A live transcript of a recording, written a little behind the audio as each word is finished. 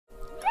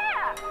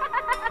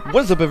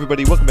What is up,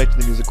 everybody? Welcome back to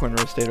the Music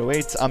Corner of State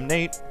 08. I'm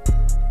Nate.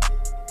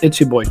 It's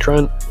your boy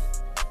Trent.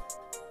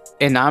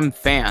 And I'm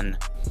Fan.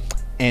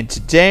 And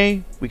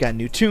today, we got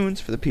new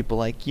tunes for the people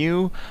like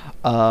you.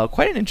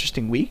 Quite an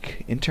interesting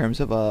week in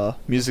terms of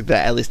music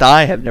that at least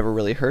I have never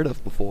really heard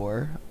of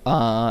before.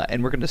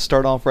 And we're going to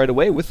start off right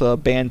away with a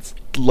band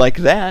like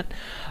that.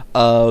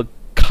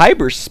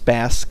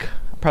 Kyberspask,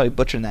 I'm probably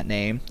butchering that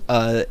name,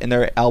 and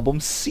their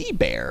album Sea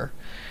Bear.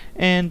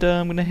 And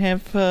I'm going to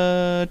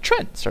have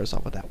Trent start us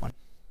off with that one.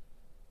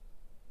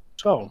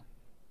 So,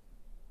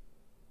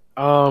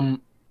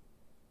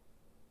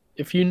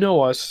 if you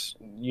know us,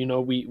 you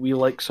know we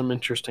like some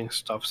interesting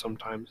stuff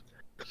sometimes.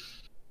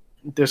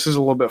 This is a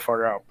little bit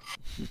far out.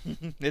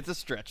 It's a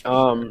stretch. For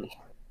sure.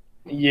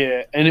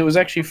 Yeah, and it was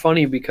actually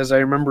funny because I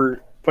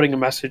remember putting a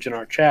message in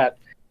our chat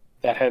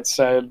that had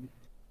said,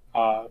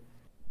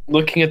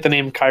 looking at the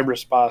name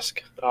Kyberspask,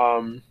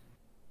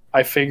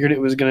 I figured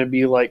it was going to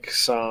be like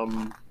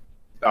some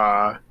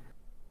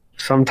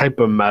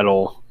type of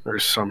metal or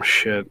some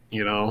shit,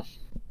 you know,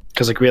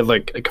 because like we had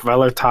like a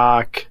Kveler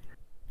Talk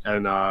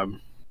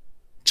and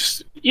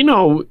just, you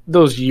know,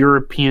 those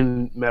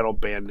European metal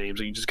band names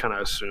that you just kind of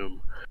assume.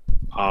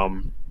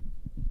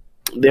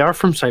 They are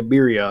from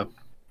Siberia,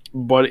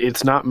 but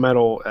it's not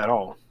metal at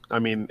all. I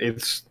mean,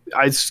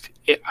 I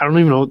don't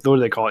even know what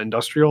they call it,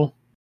 industrial.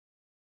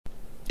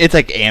 It's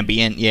like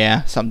ambient,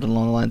 yeah, something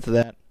along the lines of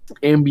that.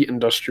 Ambient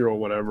industrial,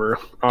 whatever.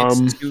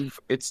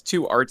 It's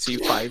too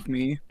artsy 5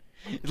 me.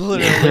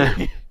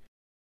 Literally.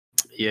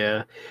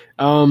 Yeah.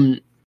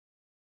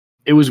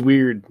 It was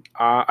weird.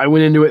 I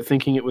went into it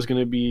thinking it was going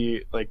to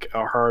be like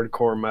a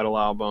hardcore metal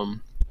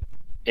album,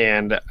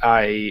 and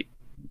that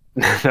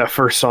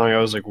first song I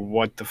was like,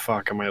 what the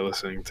fuck am I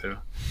listening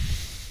to?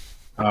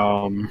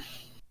 I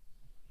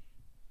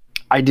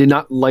did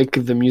not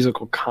like the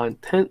musical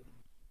content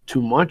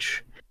too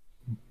much,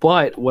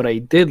 but what I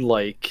did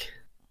like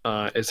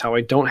is how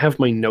I don't have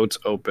my notes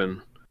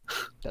open.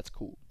 That's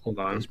cool. Hold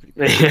on. That's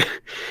pretty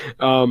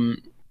cool.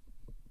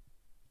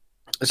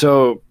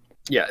 So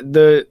yeah,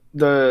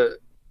 the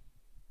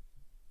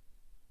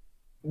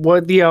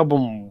what the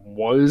album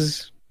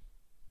was,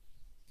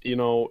 you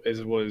know,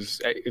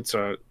 it's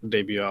a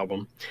debut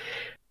album.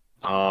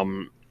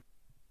 It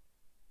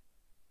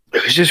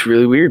was just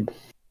really weird.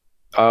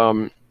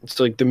 It's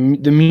like the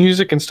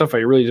music and stuff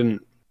I really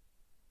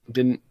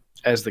didn't,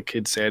 as the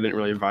kids say, I didn't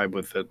really vibe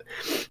with it.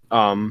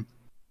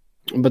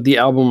 But the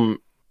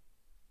album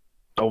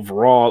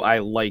overall I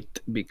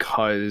liked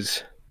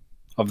because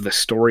of the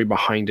story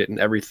behind it and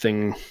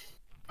everything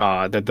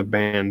that the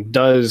band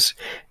does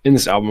in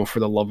this album for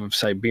the love of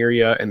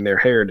Siberia and their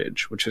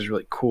heritage, which is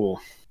really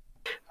cool.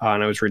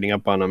 And I was reading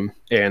up on them,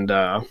 and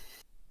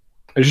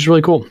it's just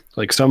really cool.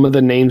 Like some of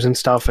the names and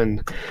stuff,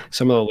 and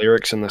some of the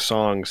lyrics in the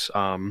songs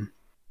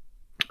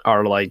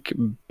are like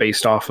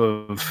based off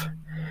of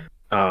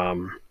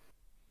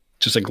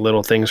just like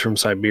little things from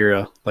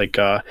Siberia. Like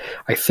I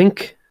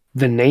think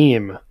the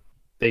name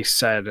they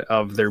said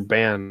of their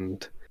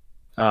band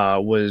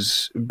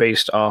was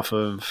based off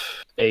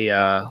of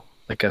a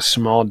like a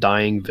small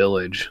dying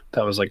village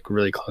that was like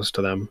really close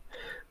to them.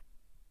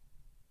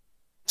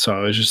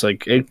 So it was just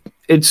like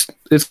it's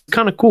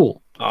kind of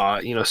cool,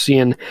 you know,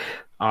 seeing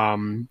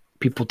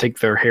people take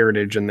their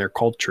heritage and their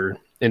culture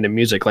into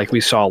music, like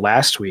we saw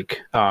last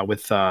week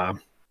with was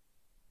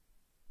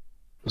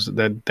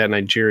it that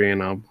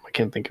Nigerian album? I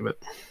can't think of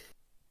it.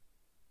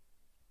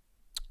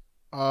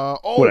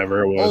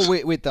 Whatever it was. Oh,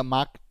 wait, the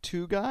Mach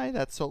 2 guy,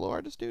 that solo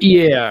artist dude?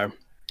 Yeah.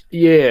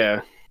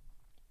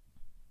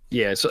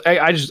 So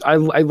I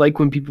like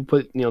when people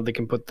put, you know, they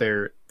can put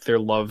their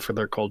love for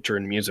their culture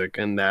in music,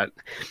 and that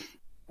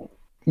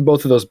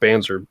both of those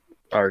bands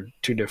are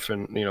two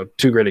different, you know,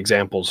 two great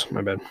examples.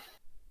 My bad.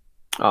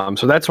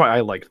 So that's why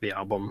I liked the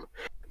album.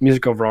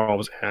 Music overall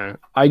was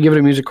I give it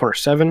a Music Corner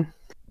 7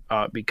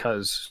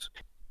 because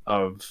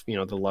of, you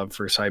know, the love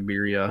for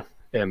Siberia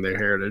and their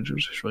heritage,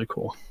 which is really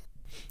cool.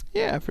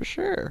 Yeah, for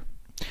sure.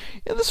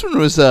 Yeah, this one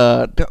was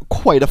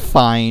quite a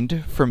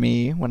find for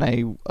me when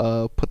I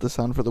put this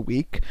on for the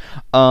week.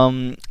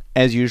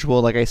 As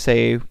usual, like I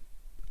say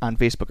on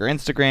Facebook or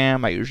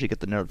Instagram, I usually get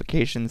the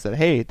notifications that,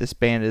 hey, this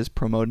band is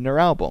promoting their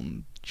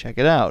album. Check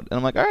it out. And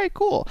I'm like, all right,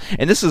 cool.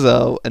 And this is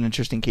an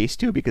interesting case,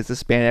 too, because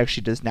this band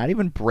actually does not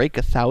even break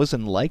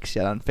 1,000 likes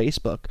yet on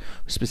Facebook,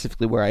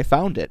 specifically where I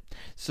found it.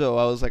 So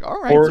I was like, all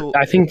right. Or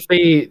I think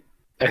they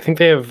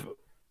have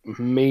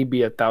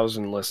maybe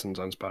 1,000 listens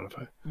on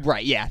Spotify.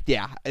 Right, yeah.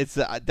 It's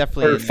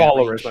definitely... Or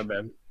followers, my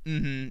bad.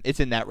 Mm-hmm. It's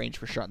in that range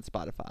for sure on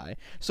Spotify.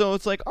 So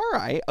it's like, all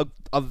right,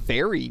 a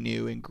very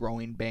new and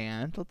growing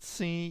band. Let's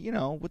see, you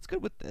know, what's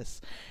good with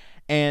this.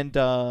 And,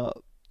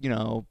 you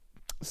know,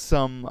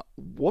 some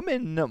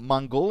woman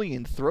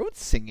Mongolian throat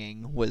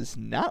singing was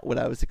not what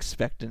I was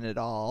expecting at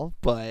all,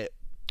 but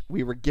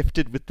we were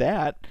gifted with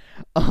that,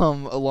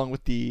 along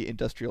with the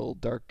industrial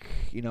dark,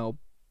 you know,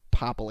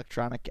 pop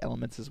electronic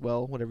elements as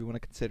well, whatever you want to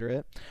consider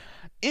it.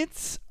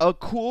 It's a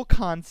cool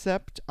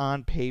concept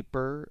on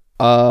paper.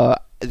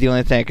 The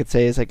only thing I could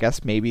say is I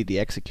guess maybe the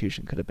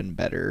execution could have been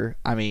better.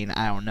 I mean,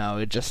 I don't know.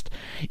 It just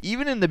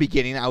even in the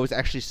beginning, I was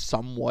actually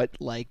somewhat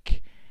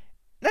like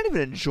not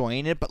even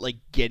enjoying it, but like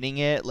getting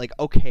it. Like,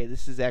 okay,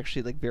 this is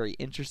actually like very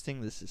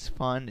interesting. This is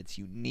fun. It's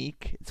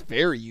unique. It's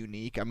very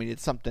unique. I mean,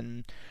 it's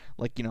something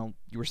like you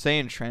were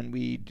saying, Trent.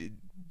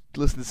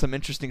 Listen to some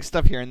interesting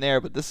stuff here and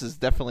there, but this is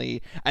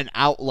definitely an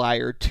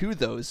outlier to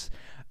those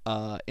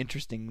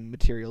interesting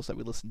materials that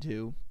we listen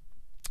to.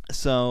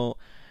 So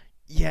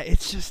yeah,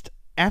 it's just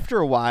after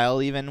a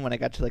while, even when I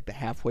got to like the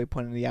halfway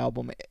point of the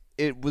album,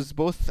 it was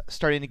both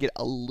starting to get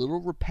a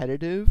little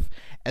repetitive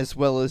as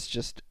well as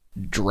just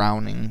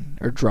drowning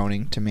or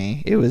droning to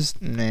me. It was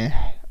meh.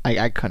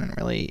 I couldn't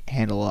really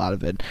handle a lot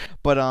of it.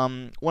 But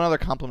one other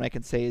compliment I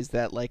can say is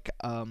that like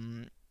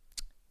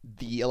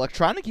the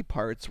electronic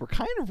parts were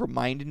kind of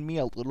reminding me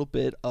a little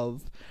bit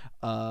of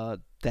that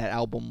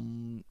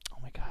album. Oh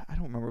my god, I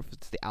don't remember if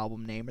it's the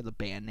album name or the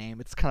band name.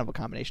 It's kind of a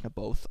combination of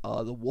both.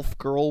 The Wolf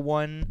Girl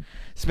one.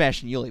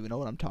 Sebastian, you'll even know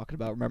what I'm talking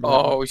about. Remember that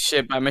one? Oh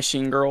shit, by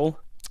Machine Girl.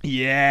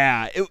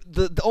 Yeah.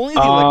 The only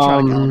the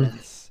electronic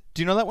elements.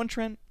 Do you know that one,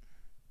 Trent?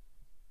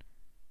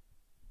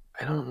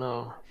 I don't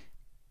know.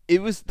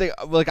 It was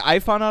like I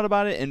found out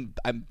about it, and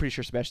I'm pretty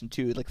sure Sebastian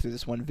too. Like through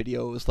this one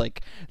video, it was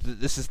like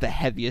this is the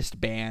heaviest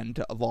band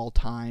of all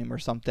time or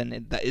something.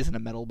 And that isn't a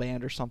metal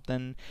band or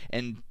something,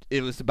 and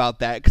it was about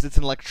that because it's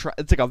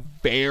It's like a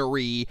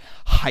very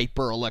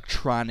hyper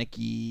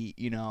electronic-y,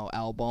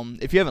 album.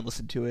 If you haven't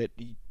listened to it,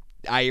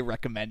 I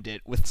recommend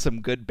it with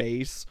some good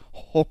bass.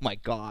 Oh my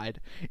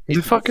god! What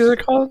the fuck is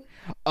it called?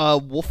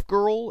 Wolf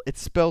Girl.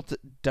 It's spelled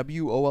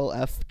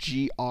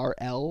WOLFGRL,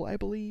 I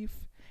believe.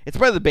 It's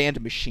by the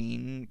band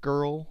Machine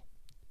Girl,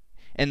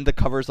 and the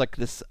cover's like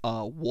this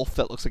wolf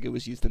that looks like it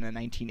was used in a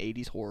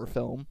 1980s horror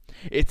film.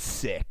 It's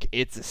sick.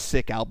 It's a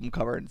sick album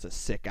cover, and it's a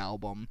sick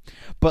album.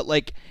 But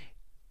like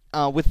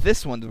with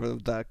this one,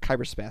 the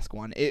Kyber Spask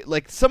one, it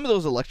like some of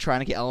those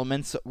electronic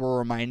elements were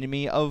reminding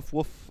me of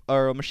Wolf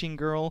or Machine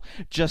Girl,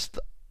 just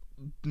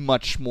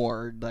much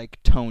more like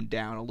toned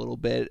down a little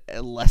bit,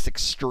 less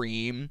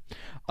extreme.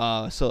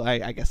 So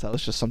I guess that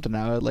was just something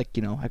I would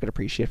I could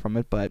appreciate from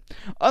it. But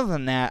other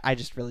than that, I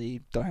just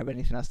really don't have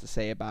anything else to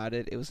say about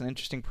it. It was an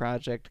interesting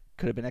project,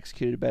 could have been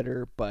executed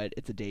better, but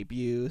it's a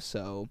debut,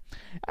 so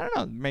I don't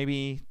know,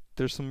 maybe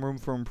there's some room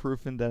for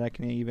improvement that I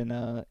can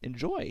even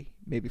enjoy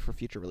maybe for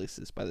future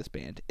releases by this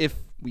band, if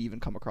we even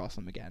come across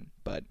them again.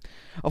 But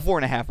a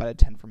 4.5 out of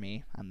 10 for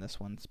me on this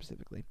one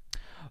specifically.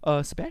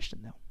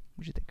 Sebastian, though,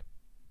 what'd you think?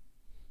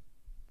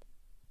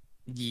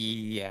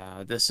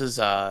 Yeah, this is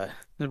a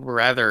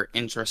rather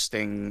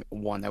interesting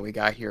one that we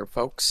got here,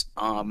 folks.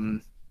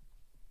 I'm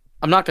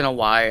not gonna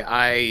lie,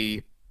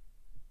 I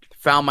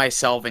found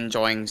myself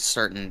enjoying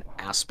certain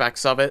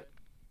aspects of it.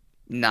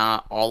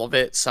 Not all of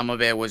it. Some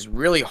of it was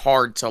really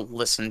hard to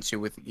listen to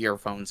with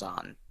earphones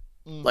on.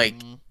 Like,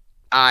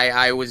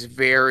 I was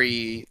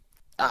very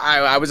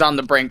I was on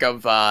the brink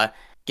of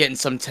getting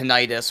some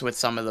tinnitus with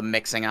some of the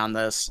mixing on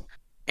this.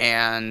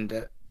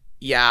 And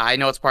yeah, I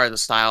know it's part of the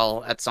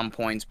style at some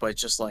points, but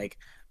it's just like,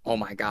 oh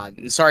my god.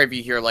 And sorry if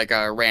you hear like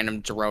a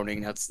random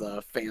droning. That's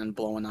the fan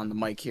blowing on the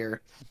mic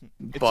here.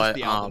 It's But just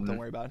the album, don't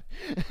worry about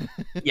it.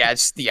 yeah,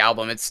 it's the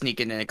album. It's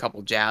sneaking in a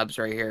couple jabs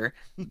right here.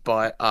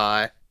 But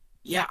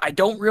yeah, I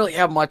don't really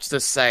have much to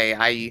say.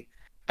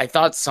 I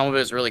thought some of it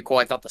was really cool.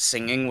 I thought the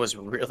singing was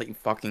really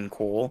fucking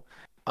cool.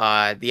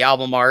 The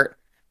album art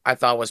I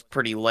thought was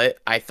pretty lit.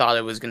 I thought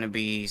it was gonna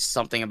be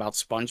something about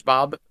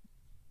SpongeBob,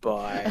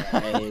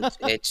 but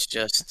it's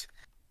just,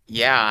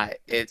 yeah,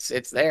 it's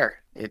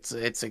there. It's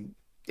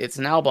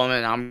an album,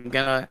 and I'm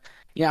gonna,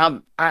 yeah,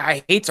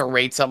 I hate to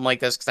rate something like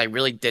this because I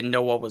really didn't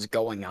know what was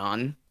going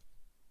on.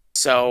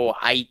 So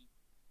I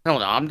don't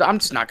know. I'm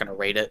just not gonna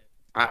rate it.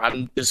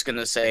 I'm just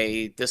gonna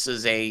say this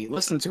is a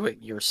listen to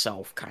it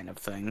yourself kind of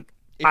thing.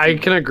 I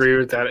can agree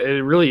with that.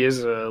 It really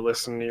is a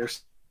listen to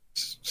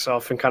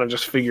yourself and kind of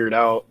just figure it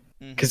out,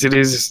 because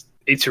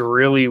it's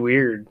really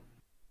weird.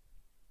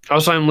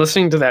 Also, I'm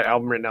listening to that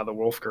album right now, the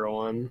Wolf Girl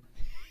one.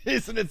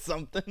 Isn't it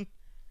something?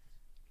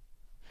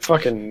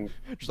 Fucking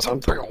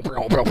something.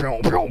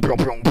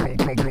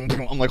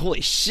 I'm like,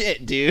 holy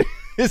shit, dude.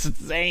 It's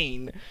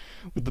insane.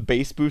 With the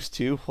bass boost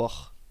too. Ugh,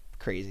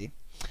 crazy.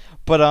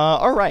 But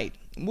alright.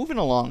 Moving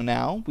along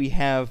now, we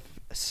have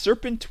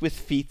Serpent with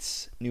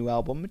Feet's new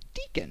album,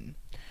 Deacon.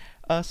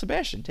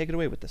 Sebastian, take it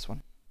away with this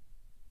one.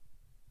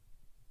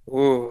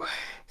 Ooh.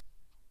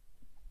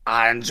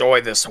 I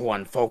enjoy this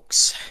one,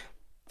 folks.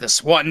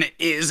 This one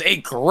is a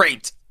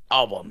great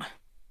album.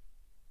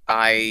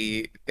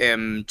 I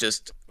am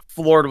just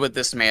floored with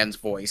this man's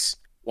voice.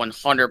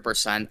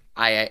 100%.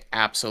 I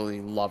absolutely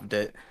loved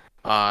it.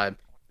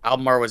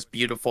 Album art was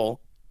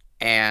beautiful.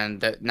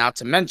 And not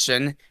to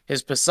mention,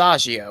 his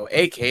passaggio,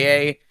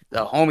 aka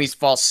the homie's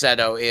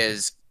falsetto,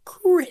 is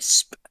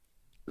crisp.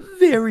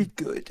 Very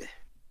good.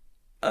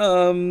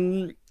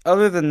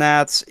 Other than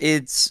that,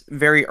 it's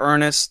very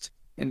earnest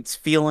in its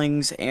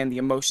feelings and the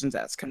emotions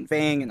that's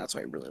conveying, and that's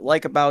what I really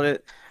like about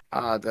it.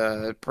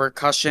 The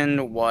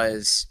percussion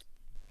was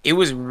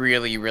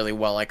really, really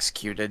well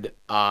executed.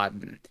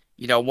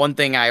 one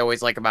thing I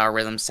always like about a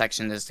rhythm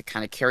section is to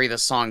kind of carry the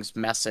song's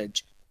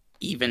message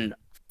even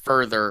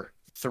further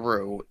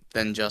through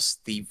than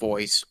just the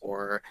voice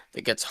or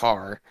the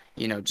guitar.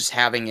 Just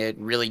having it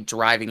really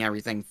driving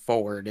everything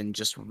forward and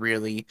just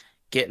really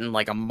getting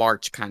like a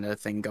march kind of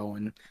thing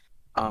going.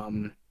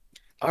 Um,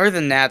 Other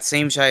than that,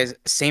 same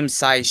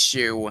size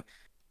shoe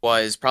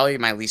was probably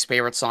my least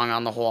favorite song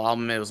on the whole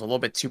album. It was a little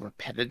bit too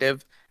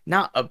repetitive.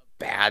 Not a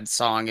bad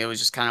song. It was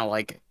just kind of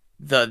like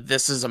the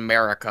 "This Is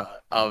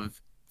America"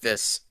 of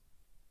this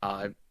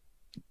uh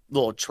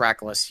little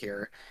track list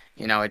here.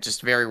 It's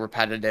just very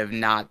repetitive,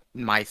 not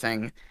my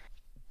thing.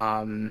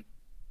 Um,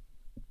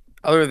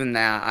 Other than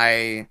that,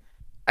 I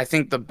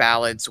think the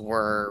ballads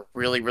were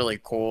really really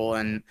cool,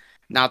 and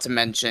not to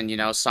mention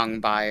sung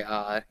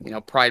by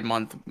Pride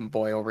Month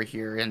boy over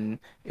here, and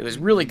it was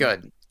really Mhm.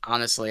 good.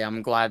 Honestly,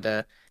 I'm glad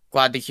to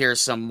hear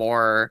some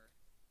more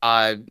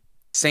uh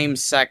same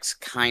sex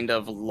kind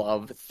of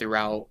love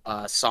throughout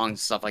songs and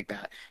stuff like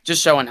that.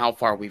 Just showing how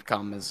far we've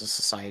come as a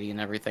society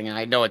and everything. And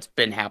I know it's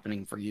been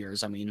happening for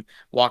years. I mean,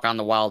 Walk on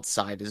the Wild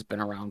Side has been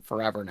around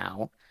forever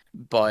now,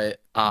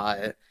 but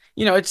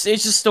it's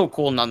just still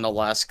cool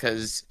nonetheless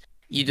because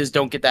you just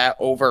don't get that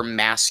over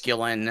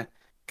masculine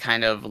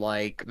kind of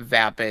like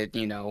vapid,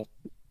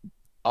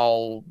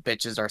 all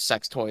bitches are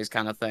sex toys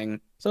kind of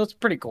thing. So it's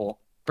pretty cool.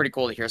 Pretty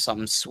cool to hear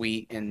something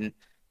sweet and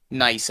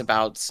nice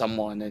about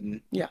someone. And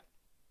yeah.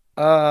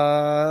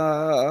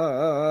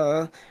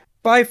 Uh,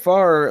 by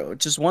far,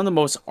 just one of the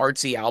most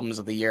artsy albums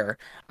of the year.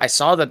 I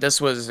saw that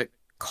this was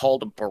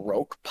called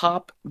Baroque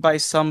pop by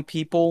some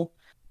people,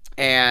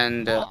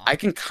 and Huh. I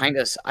can kind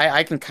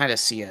of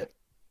see it.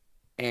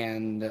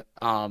 And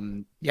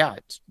yeah,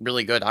 it's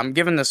really good. I'm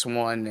giving this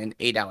one an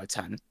 8 out of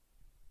 10.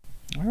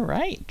 All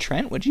right,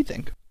 Trent, what'd you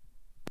think?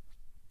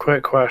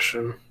 Quick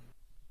question.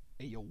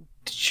 Hey, yo.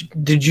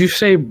 Did you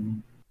say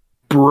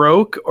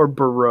broke or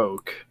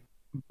baroque?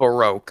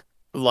 Baroque.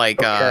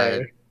 Like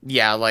Okay.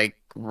 yeah, like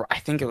I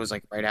think it was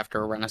like right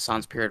after a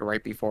Renaissance period,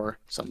 right before,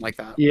 something like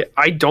that. Yeah,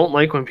 I don't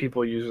like when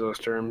people use those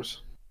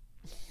terms.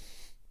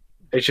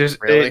 It's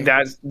just Really?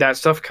 that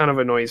stuff kind of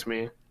annoys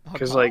me How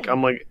because like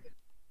come? I'm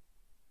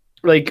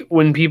like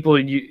when people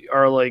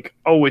are like,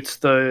 oh, it's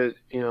the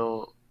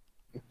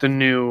the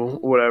new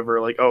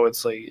whatever. Like, oh,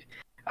 it's like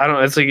I don't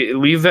know. It's like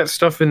leave that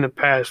stuff in the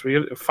past. We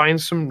gotta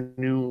find some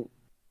new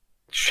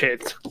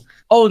shit.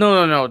 Oh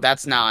no,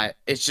 that's not.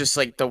 It's just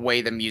like the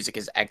way the music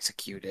is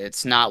executed.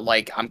 It's not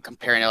like I'm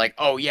comparing it like,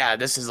 oh yeah,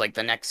 this is like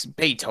the next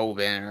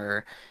Beethoven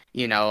or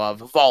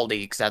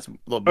Vivaldi because that's a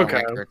little bit more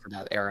Okay, accurate for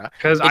that era.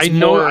 because It's I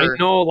more.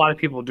 know a lot of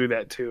people do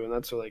that too, and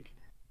that's like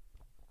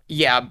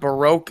Yeah,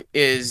 Baroque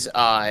is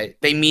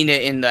they mean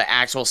it in the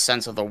actual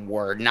sense of the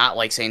word, not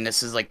like saying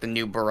this is like the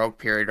new Baroque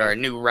period or a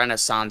new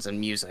Renaissance in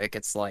music.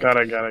 It's like got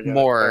it. All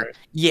more right.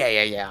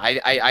 yeah.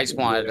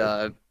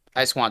 Yeah.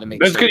 I just wanted to make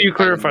That's sure good that you I didn't.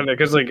 clarified that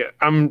because like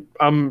I'm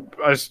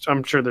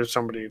sure there's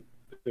somebody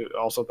who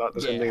also thought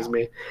the same thing as Yeah.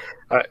 me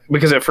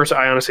because at first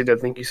I honestly did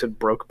think you said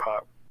broke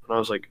pop and I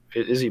was like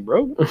is he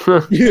broke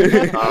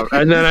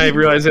and then I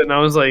realized it and I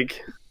was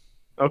like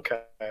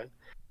okay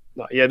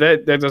no, yeah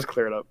that does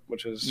clear it up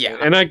which is Yeah.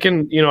 and I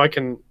can I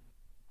can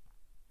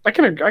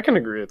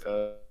agree with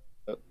that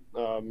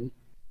um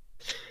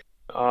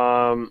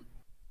um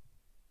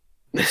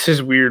this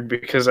is weird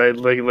because I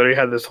like literally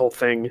had this whole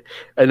thing,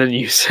 and then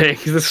you saying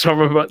this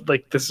song about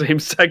like the same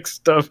sex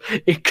stuff,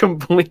 it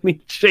completely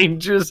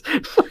changes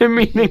my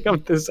meaning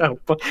of this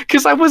album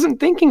because I wasn't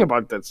thinking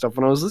about that stuff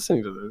when I was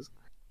listening to this.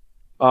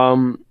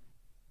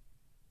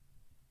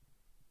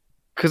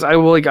 Because I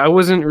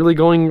wasn't really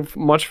going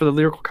much for the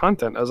lyrical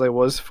content as I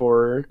was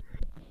for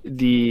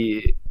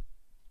the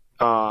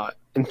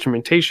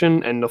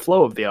instrumentation and the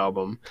flow of the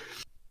album.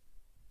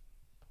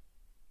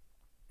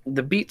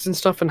 The beats and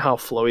stuff and how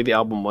flowy the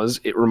album was,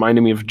 it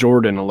reminded me of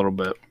Jordan a little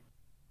bit.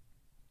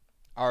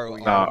 Our Oh our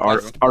yeah, true.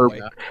 West Our boy,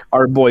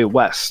 our boy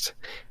West.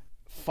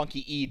 Funky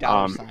E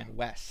dollar Um, sign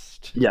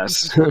West.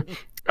 yes.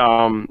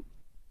 um,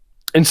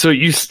 and so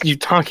you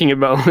talking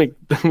about like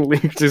the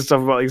links and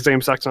stuff about like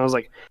same sex, and I was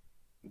like,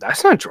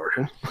 that's not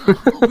Jordan.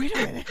 Oh, wait a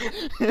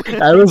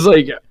minute. I was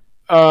like,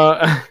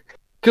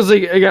 because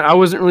like again, I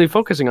wasn't really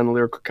focusing on the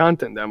lyrical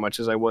content that much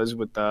as I was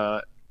with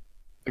the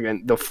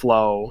again the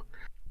flow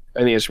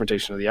and the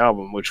instrumentation of the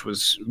album, which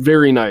was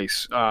very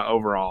nice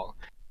overall.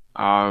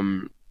 I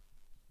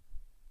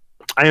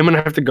am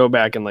gonna have to go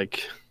back and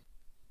like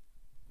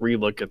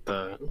relook at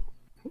the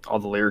all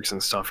the lyrics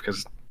and stuff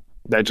because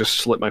that just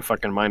slipped my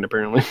fucking mind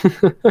apparently.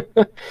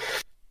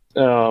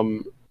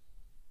 um,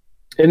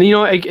 and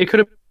it could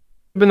have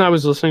been I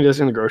was listening to this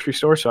in the grocery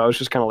store, so I was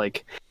just kind of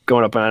like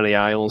going up and out of the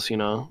aisles,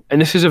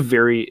 And this is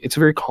it's a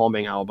very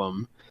calming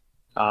album.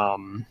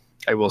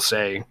 I will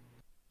say,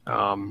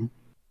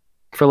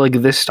 for like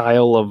this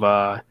style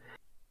of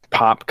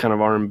pop kind of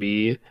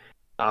R&B,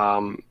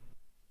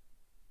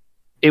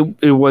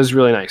 it was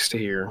really nice to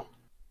hear.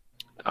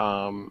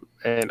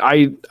 And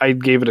I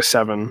gave it a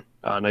 7,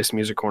 nice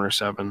music corner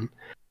 7.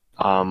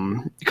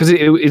 Because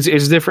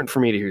it's different for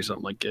me to hear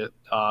something like it.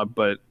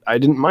 But I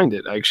didn't mind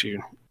it. I actually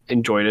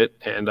enjoyed it,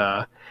 and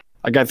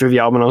I got through the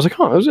album and I was like,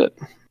 oh, that was it.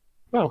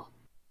 Wow.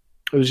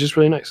 It was just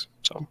really nice.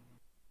 So.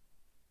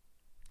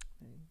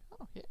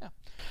 Oh,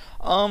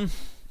 yeah.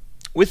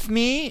 With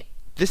me,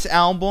 this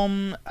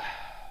album,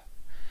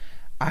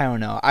 I don't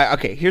know.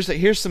 Okay,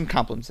 here's some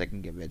compliments I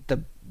can give it.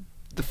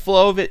 The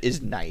flow of it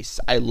is nice.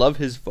 I love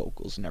his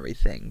vocals and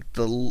everything.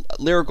 The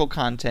lyrical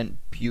content,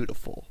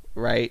 beautiful,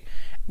 right?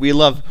 We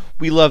love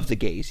the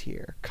gays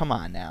here. Come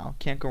on now,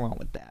 can't go wrong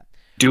with that.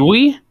 Do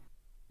we?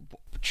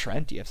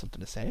 Trent, do you have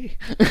something to say?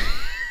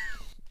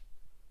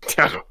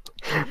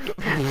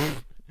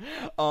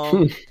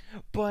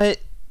 But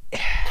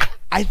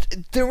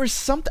there was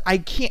something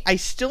I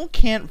still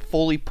can't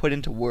fully put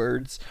into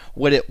words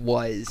what it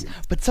was,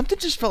 but something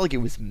just felt like it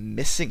was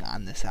missing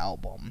on this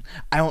album.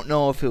 I don't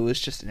know if it was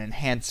just an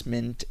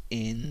enhancement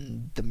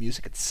in the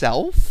music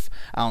itself.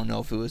 I don't know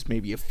if it was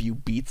maybe a few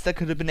beats that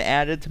could have been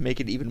added to make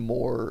it even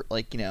more,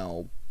 like,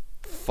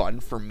 fun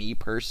for me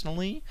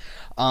personally.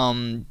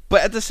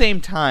 But at the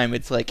same time,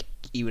 it's like,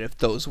 even if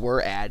those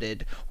were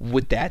added,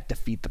 would that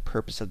defeat the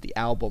purpose of the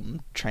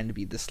album trying to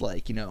be this,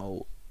 like,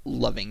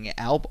 loving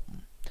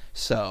album?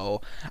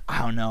 So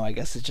I don't know, I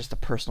guess it's just a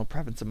personal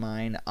preference of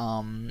mine.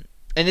 And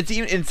it's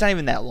not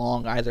even that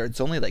long either. It's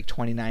only like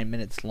 29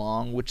 minutes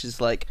long, which is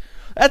like,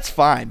 that's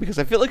fine, because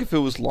I feel like if it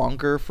was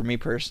longer, for me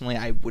personally,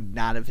 I would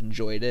not have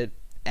enjoyed it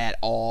at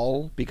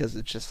all, because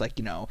it's just like,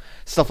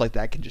 stuff like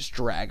that can just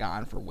drag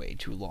on for way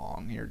too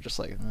long. You're just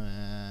like,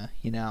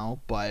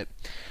 but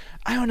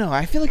I don't know.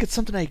 I feel like it's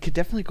something I could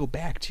definitely go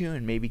back to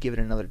and maybe give it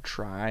another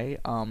try.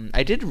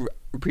 I did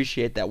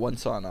appreciate that one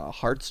song,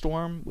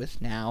 Heartstorm,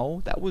 with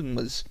Now. That one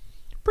was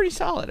pretty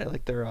solid. I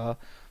like their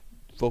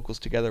vocals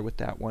together with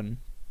that one.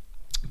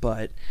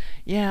 But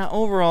yeah,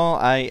 overall,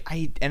 I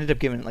ended up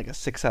giving it like a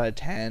 6 out of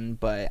 10.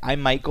 But I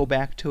might go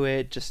back to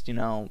it just,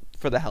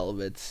 for the hell of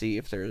it, see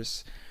if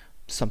there's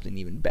something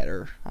even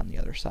better on the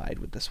other side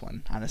with this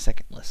one on a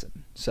second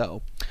listen.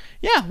 So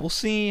yeah, we'll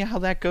see how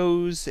that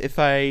goes if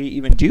I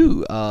even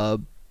do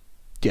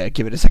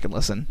give it a second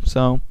listen.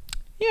 So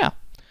yeah.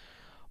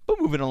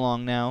 But moving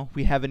along now,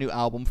 we have a new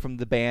album from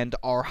the band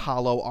Our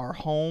Hollow Our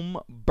Home,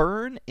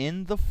 Burn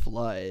in the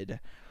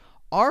Flood.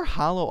 Our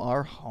Hollow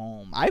Our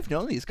Home. I've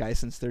known these guys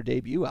since their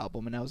debut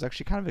album, and I was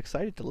actually kind of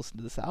excited to listen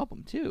to this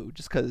album too,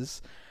 just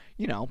because,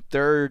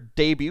 their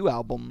debut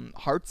album,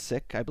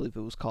 Heartsick, I believe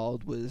it was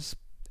called, was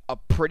a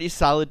pretty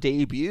solid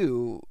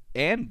debut,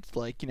 and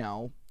like,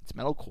 it's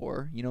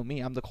metalcore. Me,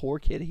 I'm the core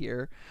kid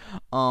here.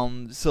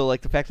 So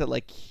like the fact that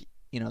like,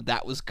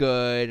 that was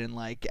good, and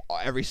like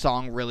every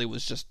song really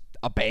was just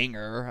a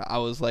banger, I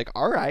was like,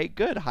 all right,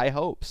 good, high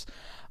hopes.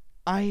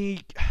 I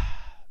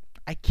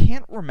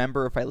can't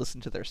remember if I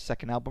listened to their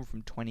second album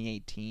from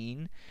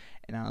 2018,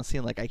 and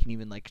honestly, like I can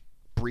even like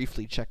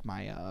briefly check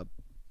my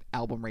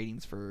album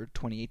ratings for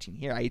 2018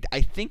 here.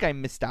 I think I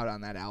missed out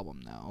on that album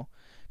though,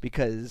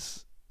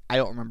 because I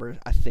don't remember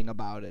a thing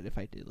about it if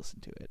I did listen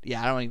to it.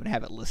 Yeah, I don't even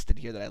have it listed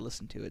here that I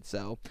listened to it,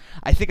 so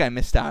I think I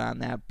missed out on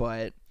that.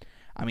 But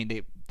I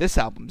mean, this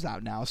album's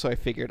out now, so I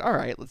figured, all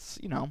right, let's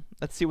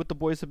see what the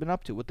boys have been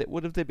up to.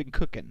 What have they been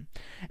cooking?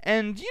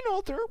 And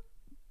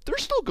they're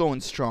still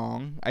going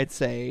strong, I'd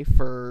say,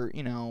 for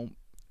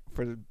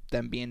for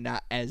them being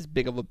not as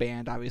big of a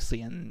band,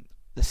 obviously, in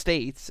the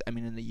States. I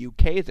mean, in the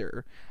UK,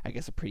 they're, I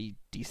guess, a pretty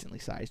decently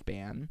sized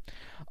band.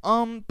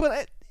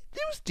 But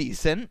it was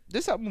decent.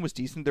 This album was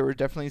decent. There were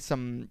definitely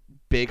some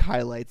big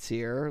highlights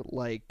here,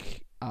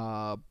 like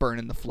Burn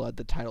in the Flood,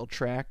 the title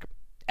track.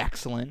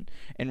 Excellent.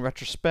 In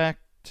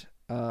retrospect,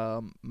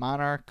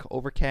 Monarch,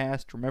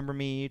 Overcast, Remember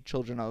Me,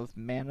 Children of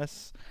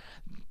Manus.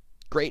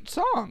 Great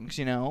songs,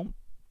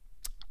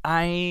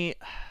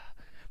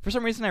 for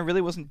some reason, I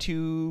really wasn't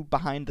too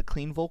behind the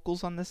clean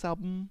vocals on this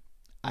album.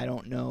 I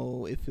don't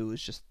know if it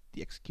was just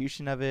the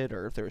execution of it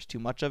or if there was too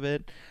much of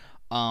it.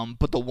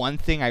 But the one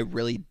thing I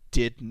really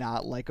did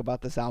not like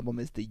about this album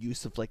is the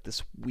use of like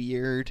this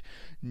weird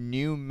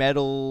new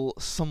metal,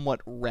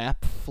 somewhat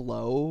rap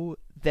flow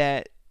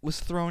that was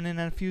thrown in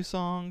a few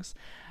songs.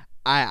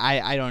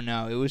 I don't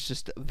know. It was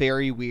just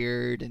very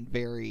weird and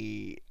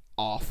very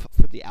off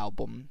for the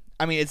album.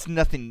 I mean, it's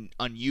nothing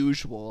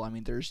unusual. I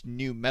mean, there's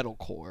new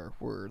metalcore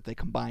where they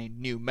combine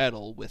new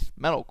metal with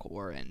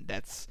metalcore, and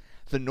that's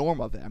the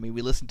norm of it. I mean,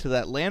 we listened to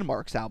that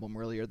Landmarks album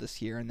earlier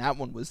this year, and that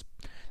one was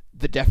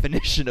the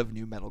definition of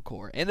new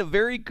metalcore, and a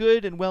very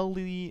good and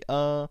wellly,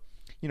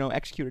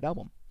 executed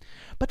album.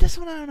 But this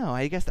one, I don't know.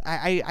 I guess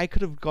I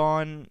could have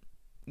gone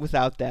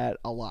without that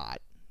a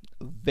lot,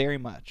 very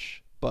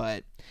much.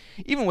 But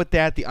even with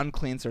that, the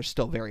uncleans are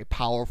still very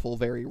powerful,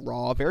 very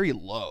raw, very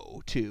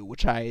low too,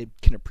 which I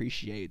can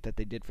appreciate that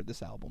they did for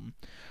this album.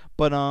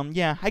 But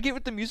yeah, I give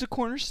it the Music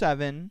Corner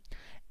 7.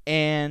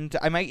 And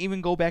I might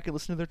even go back and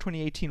listen to their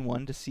 2018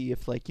 one to see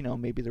if, like,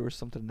 maybe there was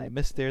something I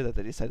missed there that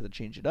they decided to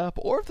change it up,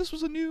 or if this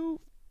was a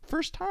new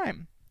first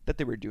time that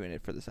they were doing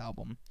it for this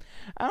album.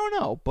 I don't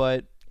know,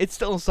 but it's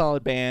still a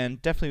solid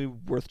band. Definitely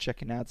worth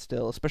checking out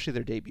still, especially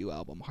their debut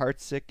album.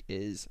 Heartsick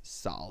is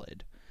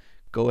solid.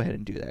 Go ahead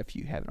and do that if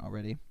you haven't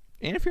already,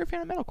 and if you're a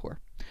fan of metalcore.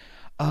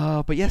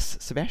 But yes,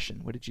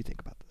 Sebastian, what did you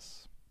think about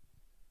this?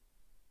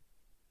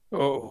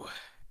 Oh,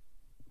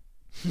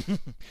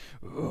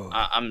 Ooh,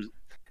 I'm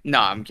no,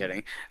 I'm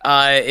kidding.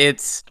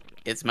 It's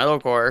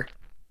metalcore.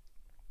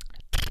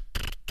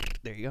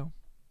 there you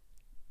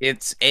go.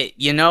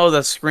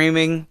 The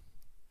screaming,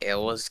 it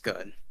was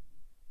good.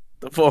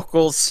 The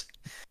vocals,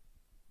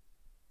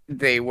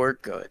 they were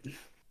good.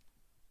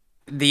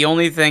 The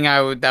only thing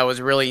that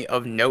was really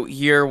of note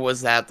here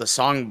was that the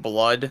song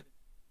Blood,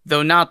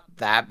 though not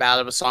that bad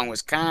of a song,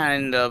 was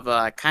kind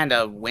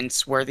of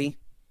wince-worthy.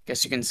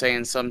 Guess you can say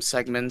in some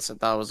segments. I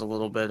thought it was a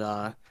little bit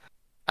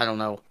I don't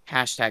know,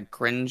 hashtag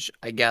cringe,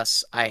 I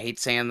guess. I hate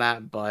saying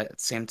that, but at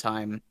the same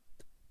time,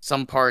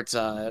 some parts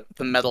the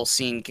metal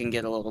scene can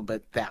get a little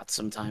bit that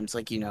sometimes.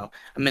 Like,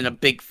 I'm in a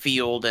big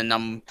field and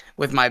I'm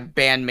with my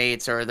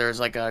bandmates, or there's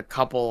like a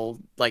couple,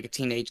 like a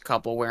teenage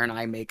couple wearing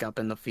eye makeup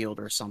in the field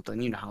or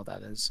something. You know how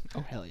that is.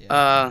 Oh hell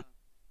yeah.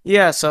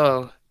 Yeah,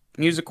 so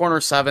Music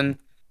Corner 7.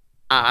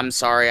 I'm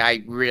sorry, I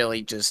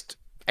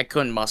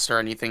couldn't muster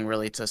anything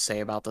really to say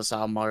about this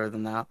album other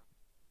than that.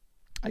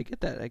 I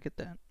get that. I get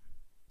that.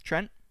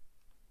 Trent.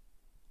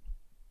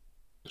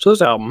 So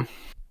this album,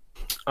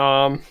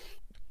 I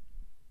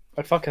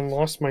fucking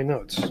lost my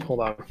notes. Hold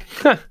on.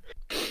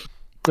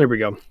 There we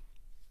go.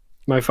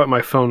 My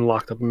phone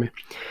locked up on me.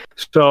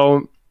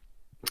 So,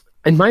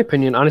 in my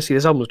opinion, honestly,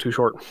 this album was too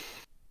short.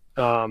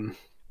 But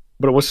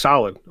it was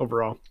solid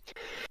overall.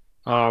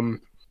 I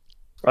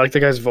like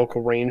the guy's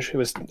vocal range. It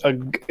was a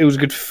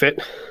good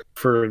fit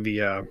for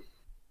the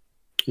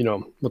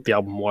what the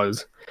album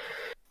was.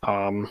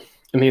 And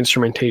the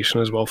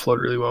instrumentation as well flowed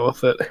really well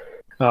with it.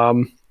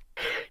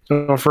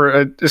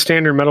 For a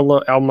standard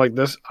metal album like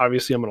this,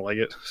 obviously I'm gonna like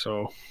it.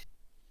 So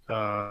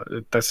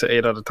that's an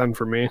 8 out of 10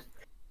 for me.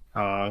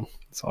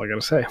 That's all I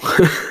gotta say.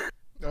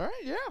 All right.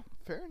 Yeah.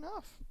 Fair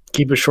enough.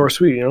 Keep it short,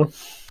 sweet.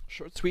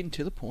 Short, sweet, and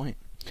to the point.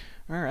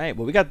 All right.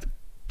 Well, we got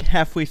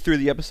halfway through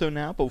the episode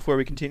now, but before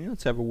we continue,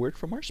 let's have a word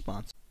from our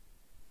sponsor.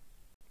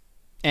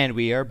 And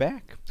we are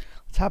back.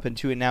 Let's hop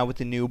into it now with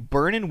the new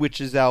Burnin'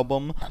 Witches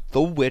album,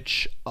 The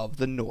Witch of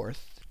the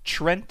North.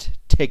 Trent,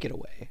 take it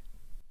away.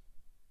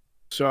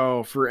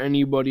 So for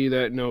anybody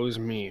that knows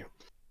me,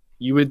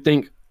 you would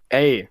think,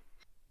 hey,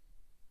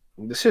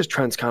 this is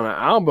Trent's kind of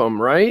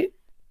album, right?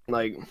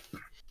 Like,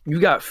 you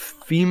got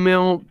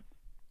female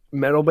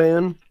metal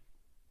band.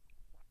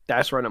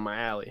 That's right up my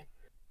alley.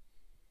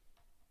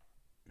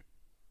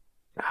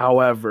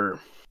 However,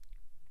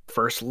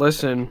 first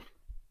listen,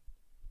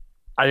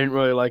 I didn't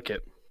really like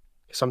it.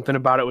 Something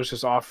about it was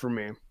just off for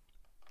me.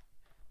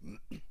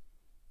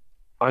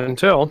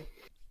 Until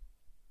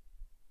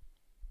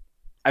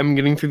I'm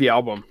getting through the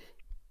album.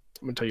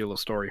 I'm going to tell you a little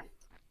story.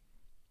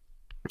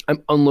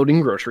 I'm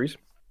unloading groceries,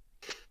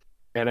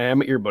 and I have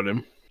my earbud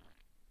in.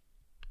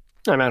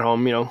 I'm at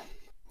home,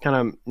 kind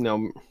of,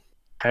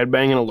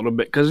 headbanging a little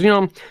bit. Because,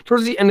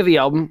 towards the end of the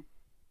album,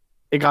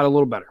 it got a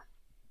little better.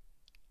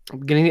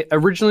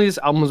 Originally, this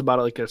album was about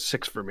like a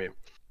 6 for me.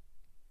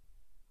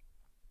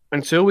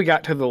 Until we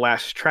got to the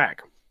last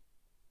track.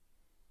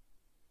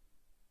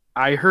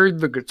 I heard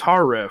the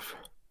guitar riff,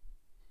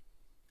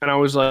 and I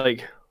was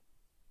like,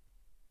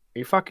 are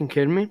you fucking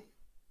kidding me?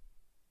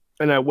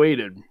 And I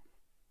waited.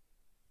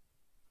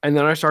 And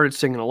then I started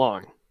singing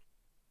along.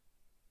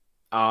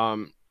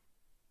 And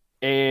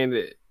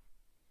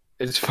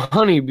it's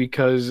funny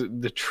because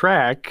the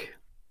track,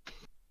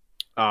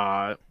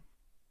 Hall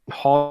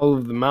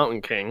of the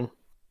Mountain King,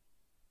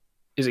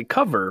 is a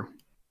cover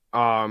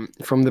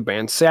from the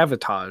band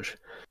Savatage.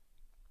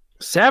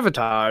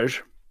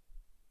 Savatage,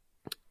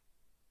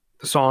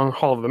 the song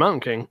Hall of the Mountain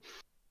King,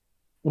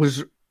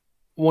 was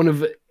one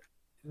of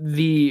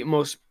the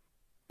most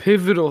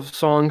pivotal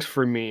songs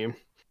for me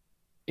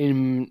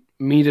in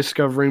me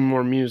discovering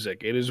more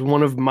music. It is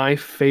one of my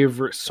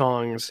favorite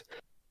songs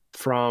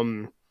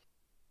from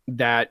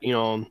that,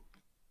 80s,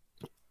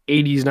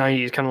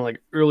 90s, kind of like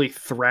early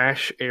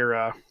thrash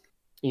era,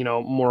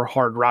 more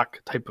hard rock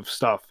type of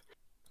stuff.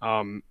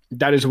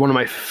 That is one of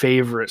my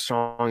favorite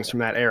songs from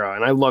that era,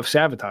 and I love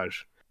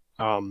Savatage.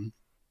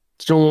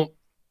 So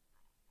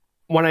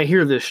when I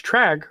hear this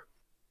track,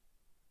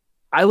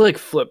 I like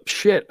flip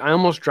shit. I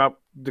almost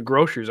dropped the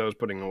groceries I was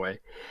putting away.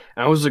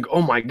 And I was like,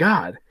 oh my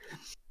God.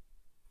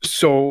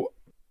 So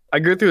I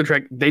go through the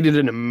track. They did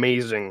an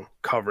amazing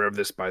cover of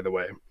this, by the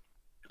way.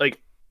 Like,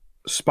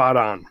 spot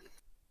on.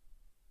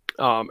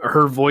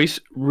 Her voice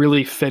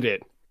really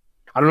fitted.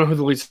 I don't know who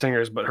the lead singer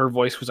is, but her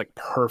voice was like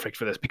perfect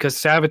for this because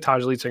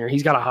Savatage lead singer,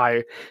 he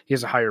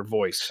has a higher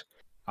voice.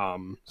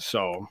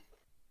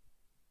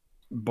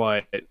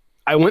 But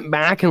I went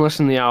back and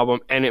listened to the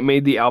album, and it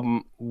made the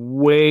album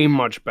way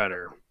much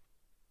better.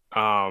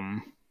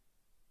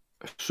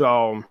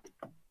 So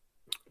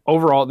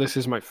overall, this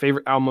is my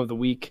favorite album of the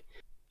week.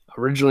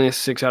 Originally a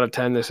 6 out of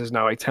 10. This is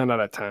now a 10 out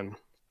of 10.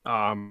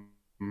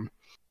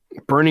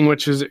 Burning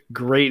Witches,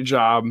 great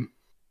job.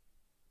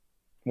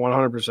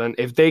 100%.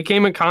 If they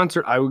came in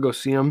concert, I would go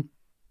see them.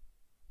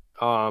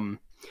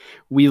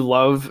 We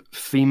love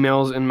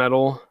females in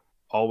metal,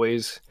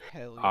 always.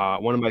 Hell yeah.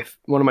 One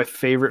of my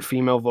favorite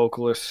female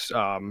vocalists,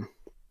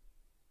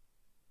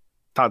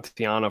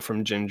 Tatiana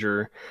from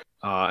Ginger.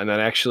 And then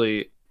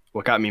actually,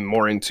 what got me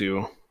more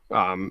into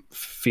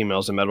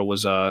females in metal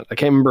was I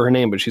can't remember her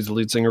name, but she's the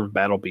lead singer of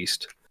Battle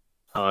Beast.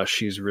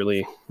 She's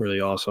really,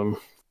 really awesome.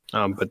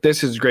 But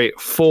this is great,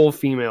 full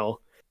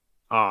female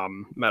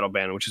metal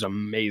band, which is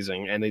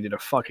amazing, and they did a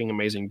fucking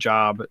amazing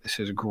job. This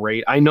is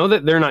great. I know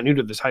that they're not new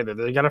to this either.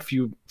 They got a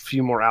few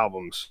more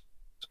albums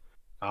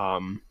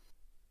from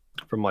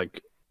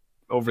like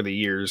over the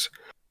years.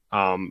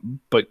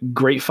 But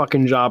great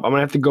fucking job. I'm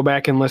gonna have to go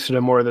back and listen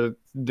to more of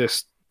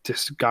this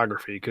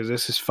discography because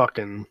this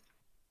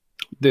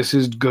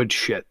is good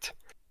shit.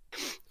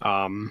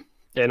 And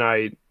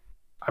I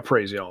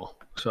praise y'all.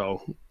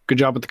 So good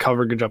job with the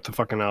cover, good job with the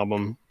fucking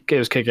album. It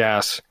was kick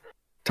ass.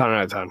 10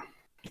 out of 10.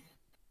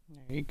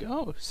 There you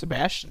go,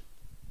 Sebastian.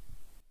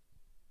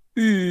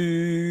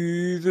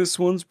 This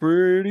one's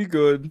pretty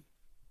good.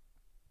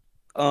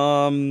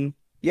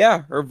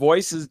 Yeah, her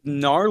voice is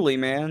gnarly,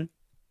 man.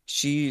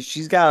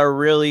 She's got a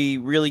really,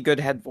 really good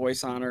head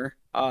voice on her.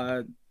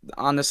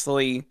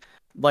 Honestly,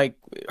 like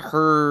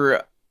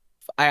her,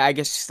 I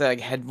guess the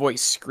head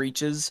voice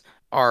screeches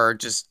are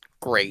just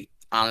great.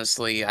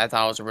 Honestly, I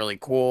thought it was really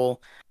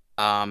cool.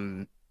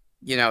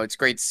 It's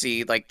great to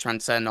see like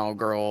transcend all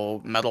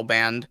girl metal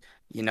band.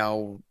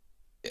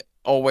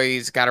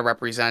 Always got to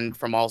represent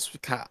from all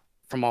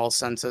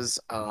senses.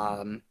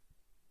 The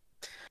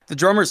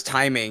drummer's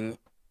timing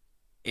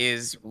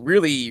is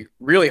really,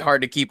 really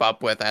hard to keep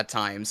up with at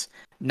times.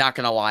 Not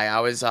gonna lie,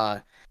 I was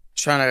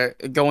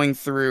going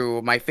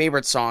through my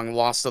favorite song,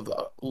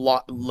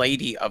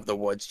 Lady of the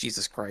Woods.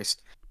 Jesus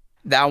Christ,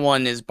 that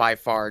one is by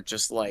far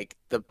just like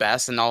the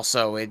best, and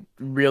also it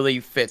really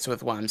fits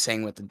with what I'm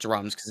saying with the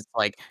drums because it's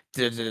like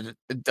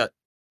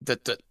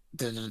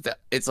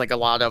it's like a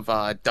lot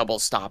of double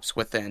stops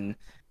within,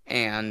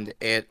 and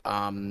it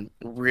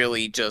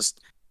really just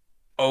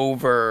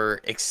over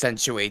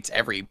accentuates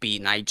every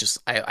beat, and I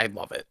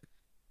love it.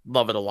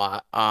 Love it a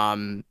lot.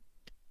 And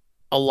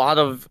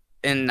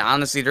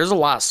honestly, there's a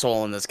lot of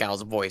soul in this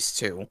gal's voice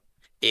too.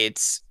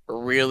 It's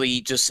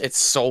really it's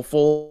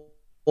soulful,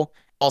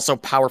 also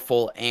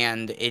powerful,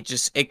 and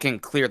it can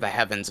clear the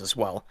heavens as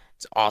well.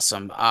 It's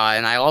awesome.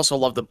 And I also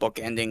love the book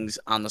endings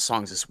on the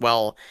songs as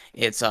well.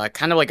 It's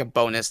kind of like a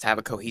bonus to have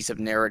a cohesive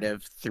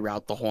narrative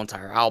throughout the whole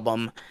entire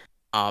album.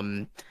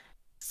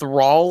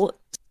 Thrall,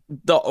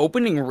 the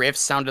opening riff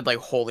sounded like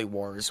Holy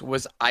Wars.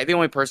 Was I the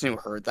only person who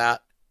heard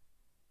that?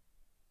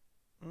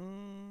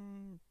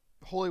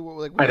 Holy War,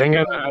 like I think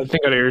I know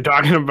what you're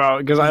talking about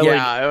because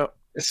like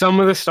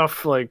some of the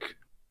stuff like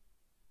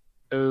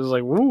it was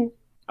like woo.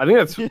 I think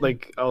that's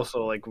like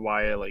also like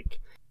why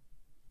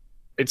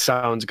it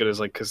sounds good as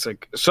like because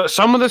like so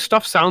some of the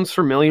stuff sounds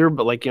familiar,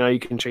 but like you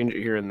can change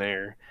it here and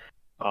there.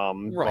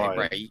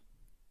 Right.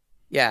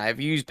 Yeah, if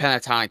you use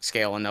pentatonic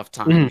scale enough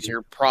times,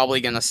 you're probably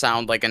gonna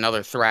sound like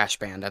another thrash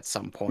band at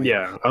some point.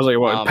 Yeah, I was like,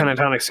 what,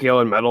 pentatonic scale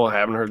in metal? I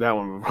haven't heard that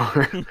one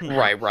before.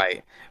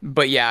 Right.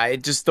 But yeah,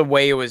 it just the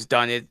way it was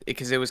done,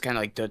 because it was kind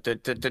of like and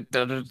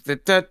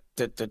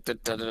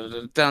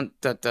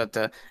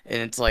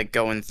it's like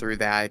going through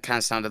that. It kind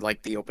of sounded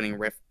like the opening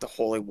riff, the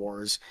Holy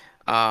Wars.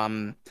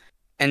 And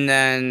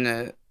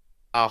then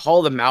Hall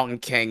of the Mountain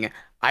King.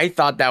 I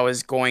thought that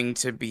was going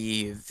to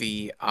be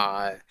the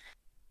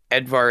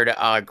Edvard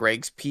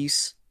Grieg's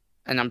piece,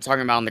 and I'm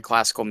talking about in the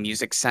classical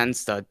music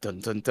sense. The dun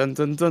dun dun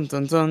dun dun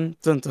dun dun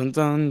dun dun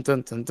dun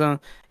dun dun dun.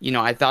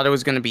 I thought it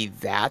was gonna be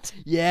that.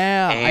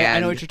 Yeah, I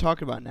know what you're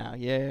talking about now.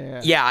 Yeah.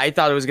 Yeah, I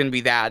thought it was gonna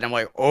be that. And I'm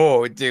like,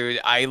 oh, dude,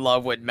 I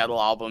love when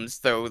metal albums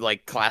throw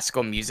like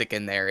classical music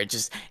in there. It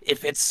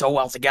fits so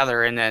well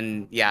together. And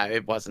then yeah,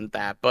 it wasn't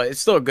that, but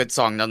it's still a good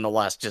song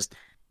nonetheless. Just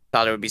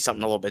thought it would be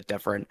something a little bit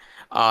different.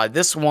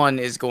 This one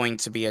is going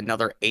to be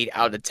another 8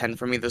 out of 10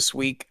 for me this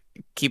week.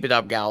 Keep it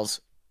up,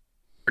 gals.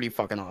 Pretty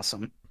fucking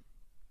awesome.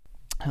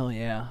 Hell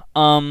yeah.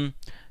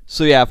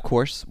 So yeah, of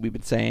course, we've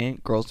been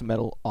saying girls in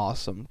metal,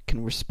 awesome.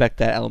 Can respect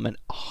that element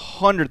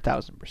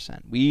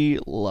 100,000%. We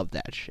love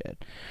that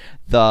shit.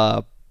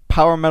 The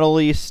power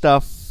metal-y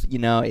stuff,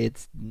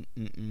 it's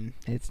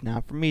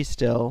not for me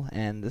still,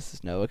 and this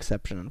is no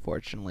exception,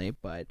 unfortunately.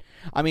 But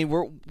I mean,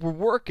 we're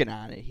working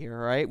on it here,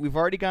 right? We've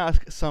already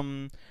got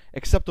some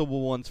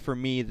acceptable ones for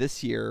me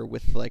this year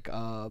with like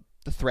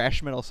the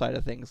thrash metal side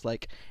of things,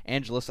 like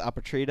Angelus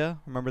Apatrida.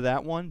 Remember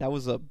that one? That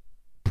was a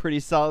pretty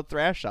solid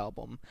thrash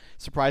album.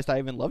 Surprised I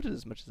even loved it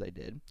as much as I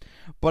did.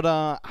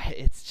 But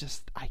it's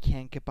just I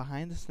can't get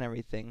behind this and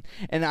everything.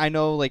 And I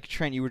know, like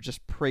Trent, you were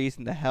just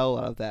praising the hell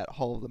out of that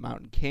Hall of the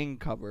Mountain King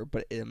cover,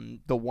 but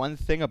the one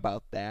thing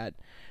about that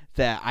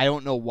I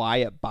don't know why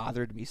it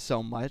bothered me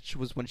so much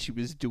was when she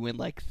was doing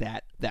like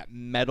that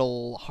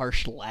metal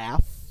harsh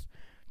laugh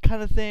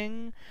kind of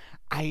thing.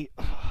 See,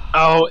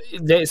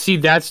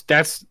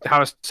 that's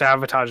how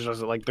Sabotage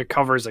does it. Like the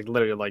cover is like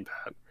literally like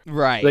that,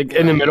 right? Like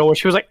in the middle where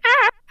she was like,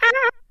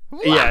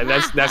 yeah,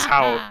 that's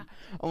how.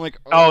 I'm like,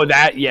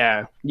 that's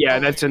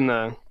in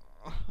the,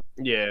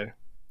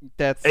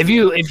 That's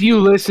if you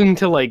listen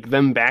to like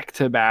them back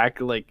to back,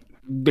 like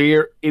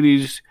it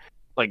is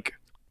like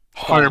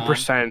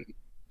 100%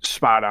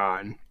 spot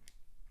on.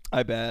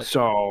 I bet.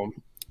 So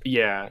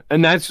Yeah,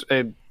 and that's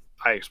I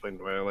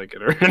explained why I like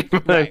it already.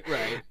 But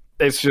Right.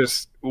 it's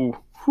just ooh,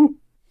 whew.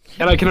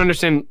 And I can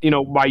understand,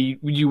 why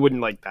you wouldn't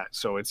like that.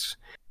 So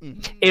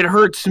it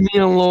hurts me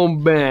a little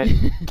bit,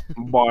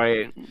 but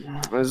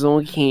it's I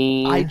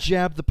okay.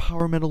 jab the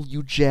power metal,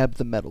 you jab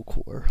the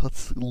metalcore.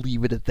 Let's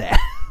leave it at that.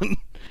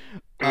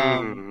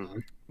 um,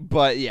 Mm.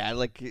 but yeah,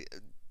 like,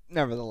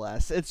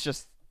 nevertheless, it's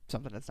just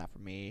something that's not for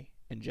me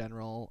in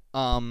general.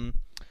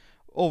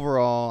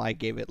 Overall, I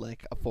gave it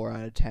like a 4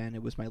 out of 10.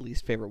 It was my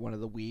least favorite one of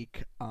the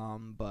week.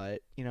 But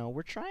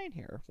we're trying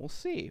here. We'll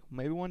see.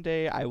 Maybe one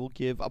day I will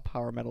give a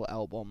power metal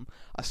album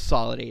a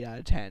solid 8 out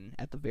of 10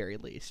 at the very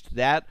least.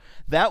 That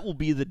will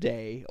be the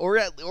day, or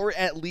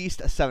at least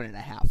a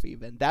 7.5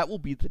 even. That will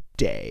be the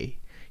day.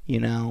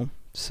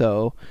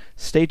 So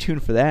stay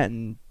tuned for that,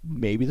 and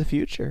maybe the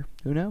future.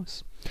 Who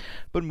knows?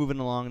 But moving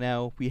along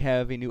now, we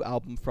have a new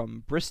album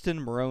from Briston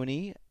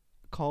Maroney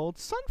called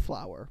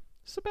Sunflower.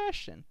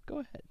 Sebastian,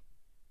 go ahead.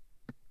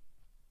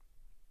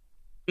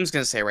 I'm just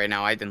gonna say right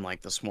now, I didn't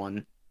like this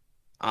one.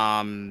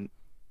 Um,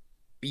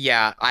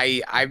 yeah,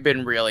 I've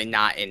been really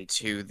not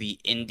into the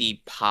indie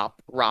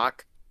pop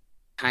rock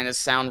kind of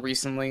sound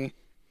recently,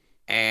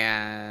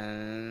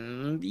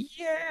 and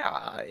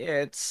yeah,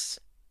 it's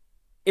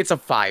a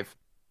 5.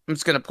 I'm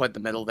just gonna put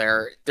the middle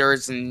there. There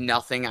is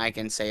nothing I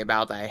can say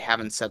about that I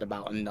haven't said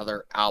about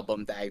another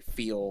album that I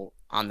feel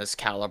on this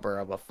caliber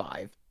of a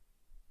 5.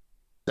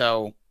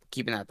 So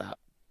keeping it at that.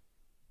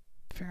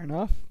 Fair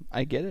enough.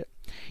 I get it.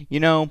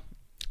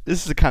 This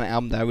is the kind of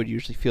album that I would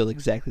usually feel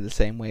exactly the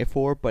same way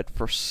for, but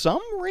for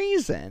some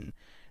reason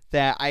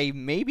that I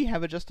maybe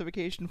have a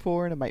justification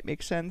for, and it might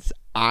make sense,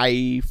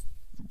 I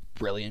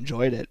really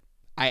enjoyed it.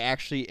 I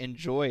actually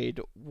enjoyed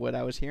what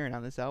I was hearing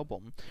on this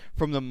album.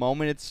 From the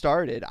moment it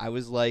started, I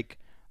was like,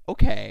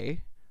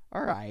 okay,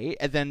 all right.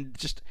 And then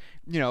just,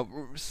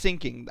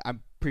 Sinking,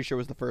 I'm pretty sure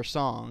was the first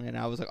song. And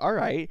I was like, all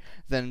right.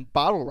 Then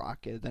Bottle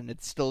Rocket. Then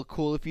It's Still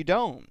Cool If You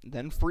Don't.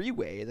 Then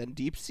Freeway. Then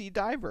Deep Sea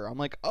Diver. I'm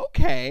like,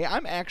 okay,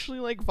 I'm actually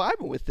like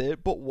vibing with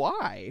it. But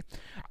why?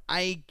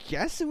 I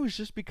guess it was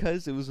just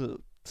because it was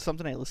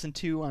something I listened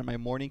to on my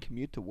morning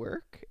commute to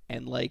work,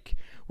 and like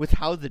with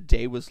how the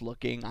day was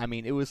looking, I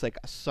mean, it was like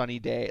a sunny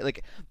day.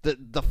 Like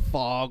the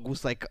fog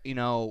was like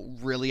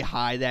really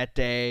high that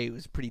day. It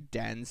was pretty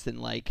dense, and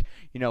like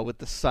with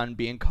the sun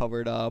being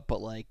covered up,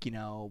 but like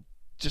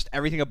just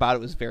everything about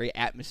it was very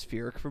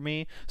atmospheric for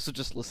me. So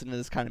just listening to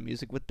this kind of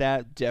music with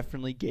that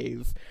definitely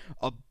gave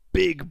a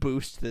big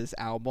boost to this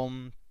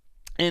album.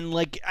 And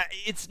like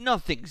it's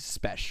nothing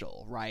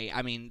special, right?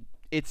 I mean,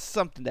 it's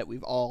something that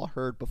we've all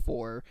heard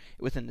before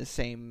within the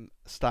same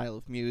style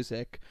of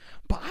music.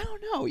 But I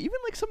don't know, even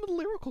like some of the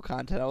lyrical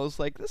content, I was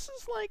like, this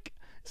is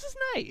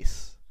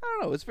nice. I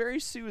don't know, it's very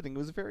soothing. It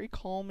was very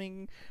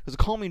calming. It was a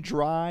calming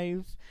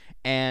drive,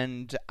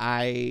 and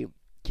I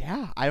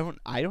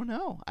don't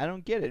know. I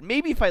don't get it.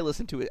 Maybe if I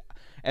listen to it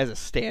as a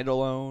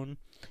standalone,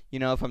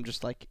 if I'm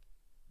just like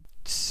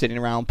sitting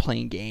around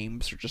playing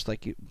games or just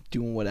like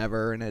doing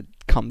whatever and it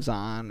comes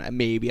on, and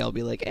maybe I'll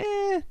be like,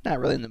 not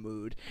really in the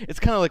mood. It's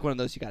kind of like one of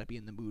those you got to be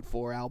in the mood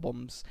for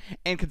albums.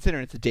 And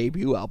considering it's a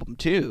debut album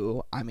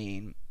too, I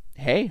mean,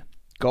 hey,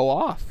 go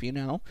off,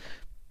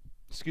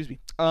 Excuse me.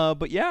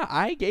 But yeah,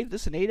 I gave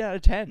this an 8 out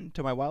of 10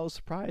 to my wildest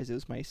surprise. It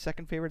was my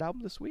second favorite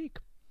album this week.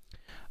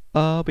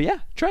 But yeah,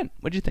 Trent,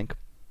 what'd you think?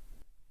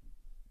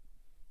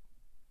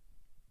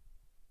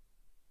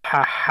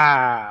 Ha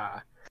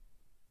ha.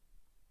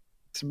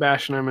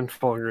 Sebastian, I'm in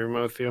full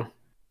agreement with you.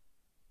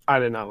 I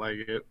did not like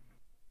it.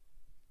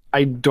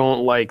 I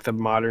don't like the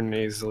modern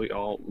nasally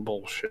alt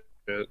bullshit.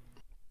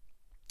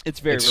 It's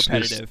very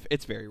repetitive.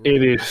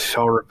 It is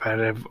so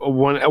repetitive.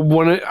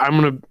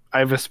 I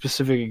have a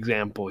specific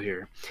example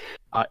here.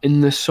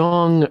 In the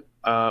song,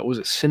 was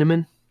it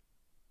Cinnamon?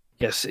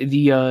 Yes.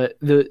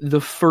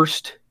 The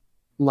first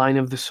line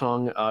of the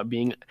song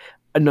being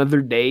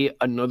 "Another day,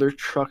 another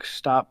truck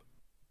stop,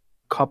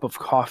 cup of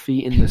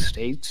coffee in the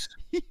States."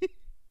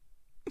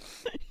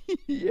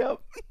 Yep.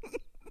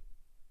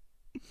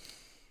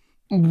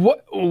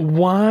 What?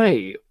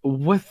 Why?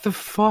 What the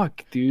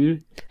fuck,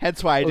 dude?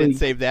 That's why I didn't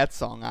save that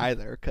song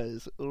either,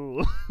 because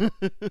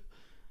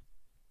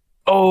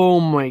oh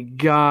my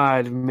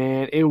god,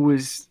 man, it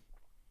wasn't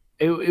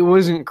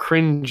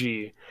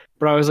cringy,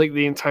 but I was like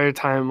the entire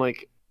time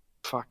like,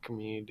 fuck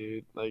me,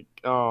 dude. Like,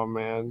 oh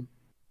man,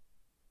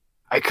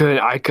 I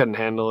couldn't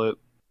handle it.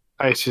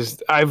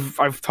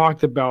 I've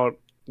talked about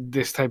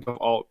this type of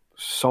alt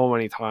so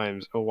many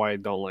times of why I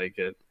don't like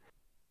it.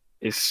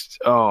 It's,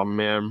 oh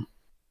man,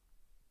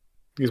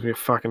 gives me a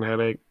fucking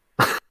headache.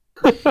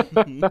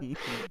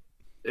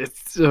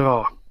 It's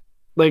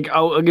like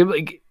I'll give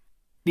like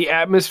the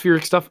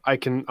atmospheric stuff I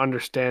can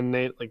understand,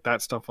 Nate. Like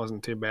that stuff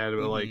wasn't too bad,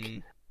 but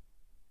like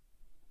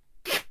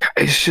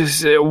it's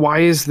just why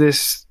is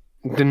this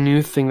the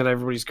new thing that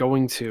everybody's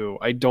going to?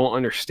 I don't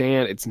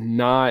understand. It's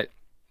not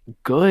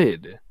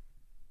good.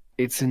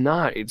 It's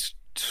not. It's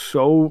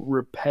so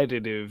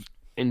repetitive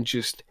and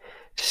just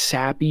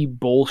sappy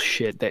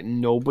bullshit that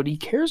nobody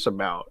cares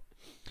about.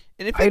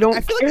 And if I don't I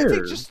feel care. like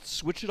if they just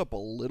switch it up a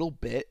little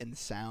bit in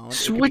sound,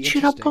 Switch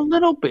it up a interesting.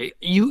 little bit.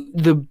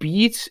 The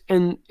beats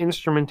and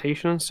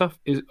instrumentation and stuff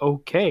is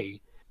okay.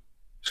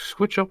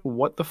 Switch up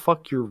what the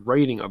fuck you're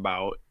writing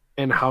about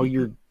and how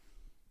you're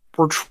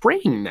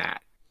portraying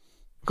that.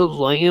 Because,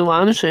 like, if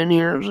I'm sitting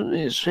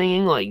here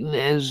singing like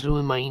this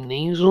with my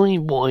nasally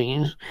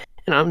voice,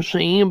 and I'm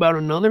singing about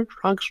another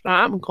truck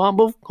stop,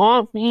 cup of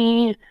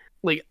coffee,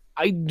 like,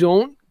 I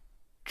don't.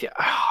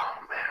 Oh,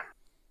 man.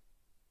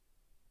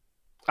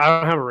 I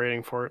don't have a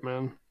rating for it,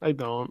 man. I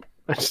don't.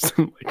 I just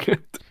didn't like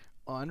it.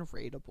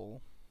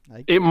 Unrateable.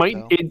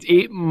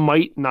 It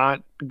might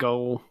not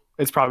go.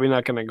 It's probably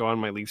not going to go on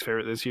my least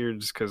favorite this year,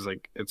 just because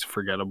like it's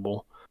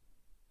forgettable.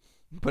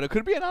 But it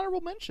could be an honorable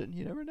mention.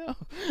 You never know.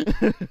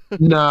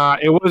 Nah,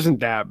 it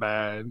wasn't that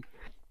bad.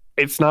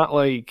 It's not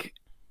like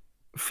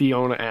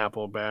Fiona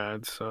Apple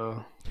bad,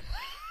 so.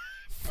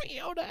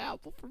 Fiona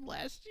Apple from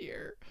last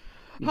year.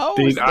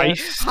 Dude,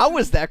 How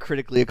was that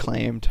critically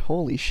acclaimed?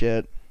 Holy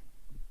shit.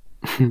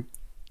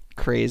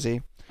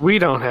 Crazy. We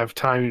don't have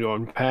time to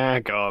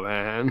unpack all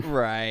that.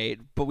 Right.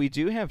 But we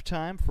do have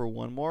time for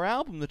one more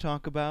album to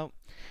talk about.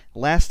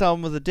 Last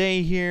album of the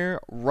day here,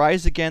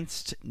 Rise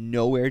Against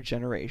Nowhere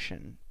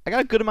Generation. I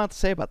got a good amount to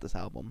say about this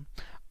album.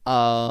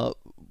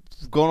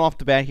 Going off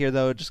the bat here,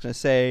 though, just going to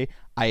say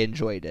I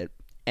enjoyed it.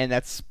 And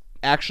that's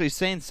actually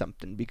saying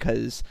something,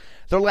 because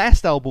their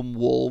last album,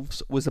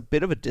 Wolves, was a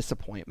bit of a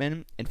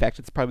disappointment. In fact,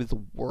 it's probably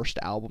the worst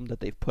album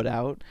that they've put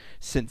out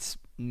since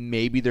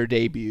maybe their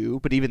debut,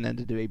 but even then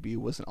the debut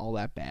wasn't all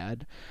that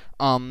bad.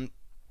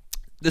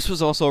 This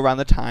was also around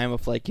the time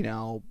of, like, you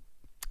know,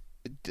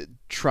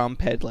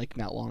 Trump had, like,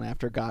 not long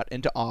after got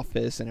into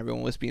office, and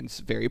everyone was being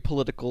very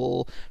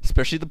political,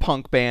 especially the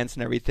punk bands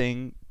and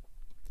everything.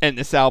 And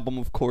this album,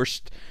 of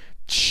course,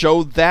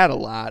 showed that a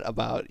lot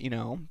about, you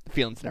know,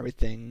 feelings and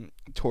everything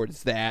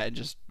towards that, and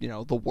just, you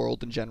know, the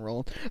world in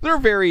general. They're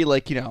very,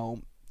 like, you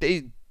know,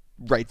 they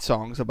write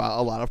songs about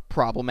a lot of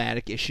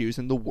problematic issues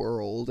in the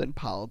world and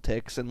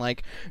politics, and,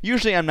 like,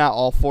 usually I'm not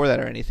all for that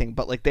or anything,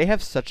 but, like, they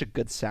have such a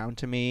good sound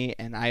to me,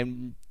 and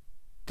I'm,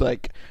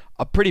 like,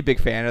 a pretty big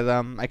fan of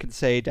them. I can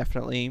say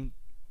definitely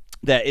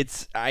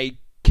that I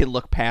can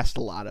look past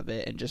a lot of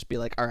it and just be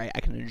like, all right, I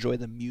can enjoy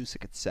the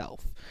music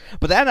itself.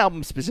 But that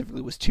album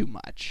specifically was too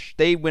much.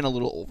 They went a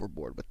little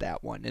overboard with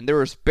that one, and there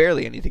was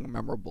barely anything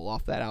memorable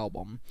off that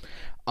album.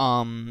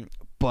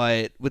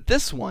 But with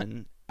this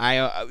one,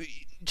 I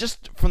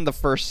just from the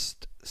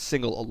first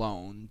single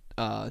alone,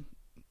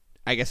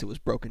 I guess it was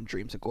Broken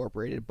Dreams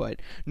Incorporated, but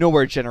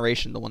Nowhere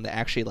Generation, the one that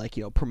actually, like,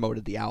 you know,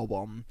 promoted the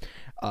album,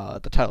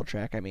 the title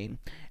track, I mean,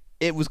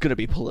 it was gonna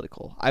be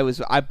political. I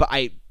was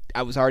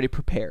already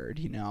prepared,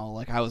 you know,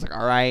 like, I was like,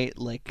 all right,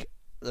 like,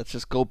 let's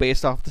just go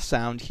based off the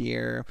sound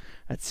here.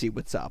 Let's see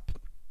what's up.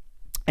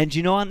 And,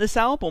 you know, on this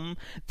album,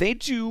 they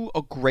do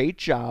a great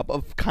job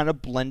of kind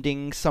of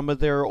blending some of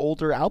their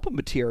older album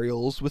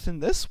materials within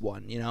this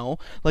one, you know?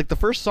 Like, the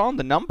first song,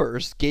 The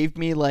Numbers, gave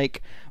me,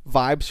 like,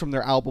 vibes from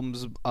their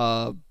albums,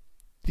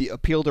 The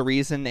Appeal to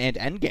Reason and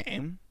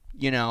Endgame.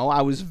 You know,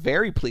 I was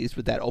very pleased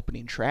with that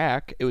opening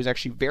track. It was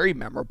actually very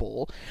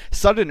memorable.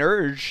 Sudden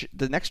Urge,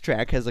 the next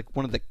track, has, like,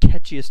 one of the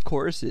catchiest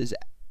choruses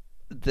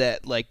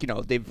that, like, you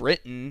know, they've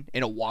written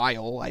in a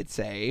while, I'd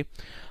say.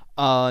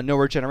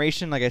 Nowhere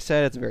Generation, like I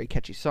said, it's a very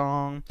catchy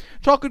song.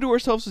 Talking to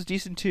Ourselves is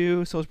decent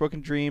too. So is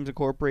Broken Dreams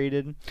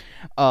Incorporated.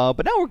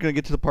 But now we're gonna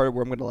get to the part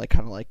where I'm gonna, like,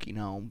 kind of, like, you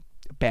know,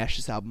 bash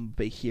this album a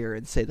bit here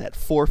and say that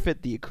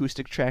Forfeit, the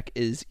acoustic track,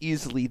 is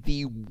easily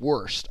the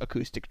worst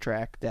acoustic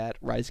track that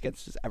Rise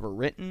Against has ever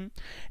written.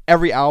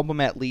 Every album,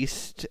 at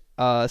least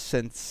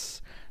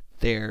since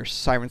their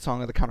Siren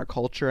Song of the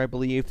Counterculture, I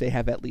believe, they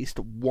have at least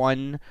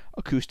one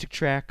acoustic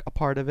track a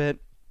part of it.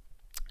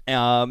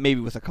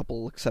 Maybe with a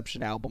couple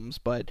exception albums,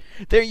 but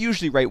they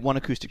usually write one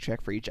acoustic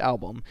track for each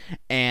album.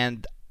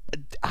 And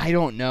I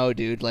don't know,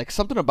 dude. Like,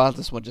 something about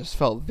this one just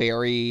felt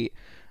very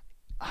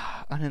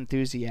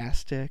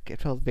unenthusiastic. It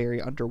felt very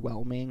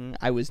underwhelming.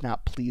 I was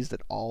not pleased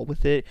at all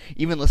with it.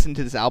 Even listening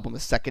to this album a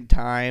second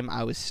time,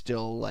 I was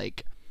still,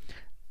 like,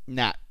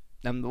 not.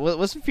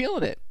 Wasn't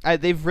feeling it.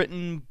 They've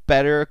written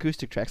better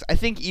acoustic tracks. I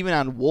think even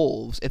on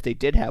Wolves, if they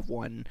did have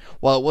one,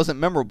 while it wasn't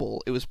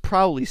memorable, it was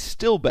probably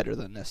still better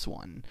than this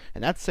one.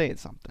 And that's saying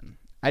something.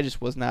 I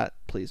just was not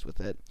pleased with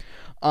it.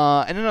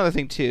 And another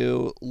thing,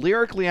 too,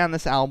 lyrically on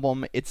this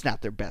album, it's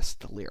not their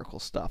best lyrical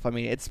stuff. I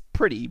mean, it's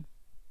pretty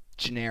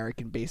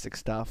generic and basic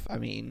stuff. I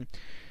mean,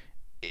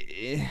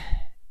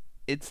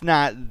 it's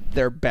not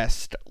their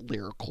best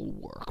lyrical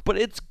work, but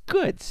it's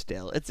good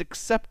still. It's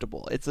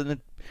acceptable. It's a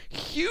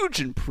huge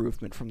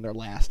improvement from their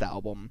last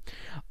album.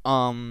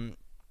 And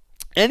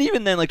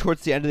even then, like,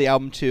 towards the end of the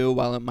album too,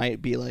 while it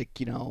might be, like,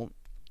 you know,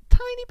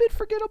 tiny bit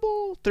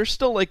forgettable, there's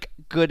still, like,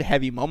 good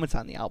heavy moments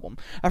on the album.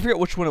 I forget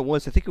which one it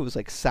was. I think it was,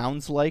 like,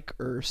 Sounds Like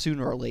or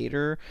Sooner or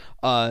Later.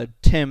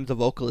 Tim, the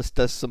vocalist,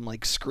 does some,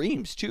 like,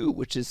 screams too,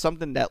 which is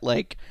something that,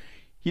 like,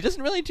 he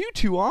doesn't really do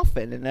too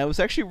often, and I was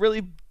actually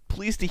really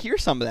pleased to hear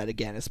some of that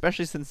again,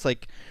 especially since,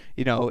 like,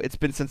 it's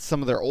been since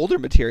some of their older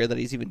material that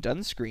he's even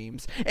done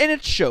screams. And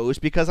it shows,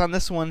 because on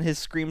this one his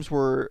screams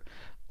were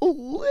a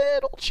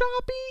little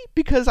choppy,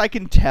 because I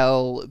can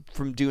tell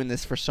from doing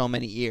this for so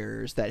many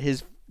years that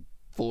his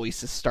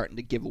voice is starting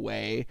to give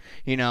away,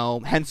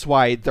 hence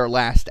why their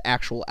last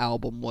actual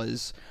album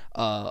was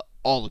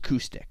all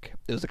acoustic.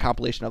 It was a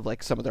compilation of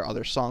like some of their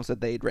other songs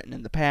that they'd written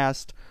in the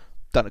past,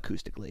 done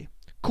acoustically.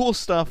 Cool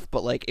stuff,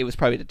 but like it was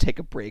probably to take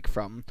a break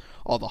from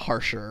all the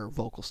harsher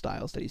vocal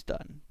styles that he's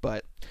done.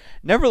 But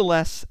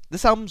nevertheless,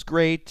 this album's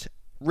great.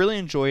 Really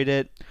enjoyed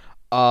it.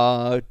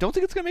 Don't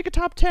think it's gonna make a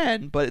top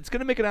 10, but it's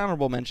gonna make an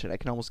honorable mention. I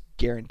can almost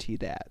guarantee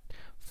that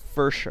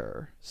for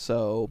sure.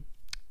 So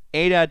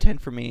 8 out of 10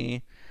 for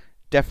me.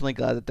 Definitely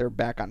glad that they're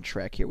back on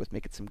track here with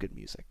making some good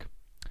music.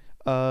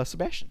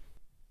 Sebastian.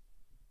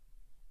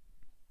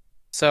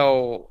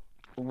 So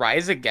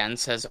Rise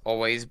Against has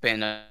always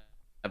been a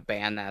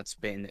band that's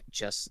been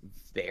just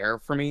there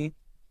for me.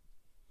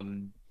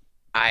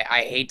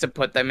 I hate to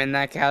put them in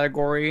that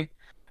category,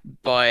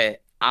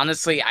 but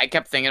honestly, I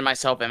kept thinking to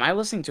myself, am I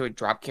listening to a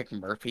Dropkick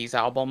Murphys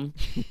album?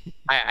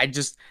 I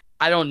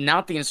don't,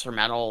 not the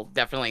instrumental,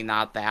 definitely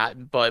not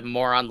that, but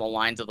more on the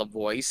lines of the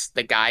voice.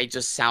 The guy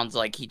just sounds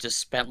like he just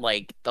spent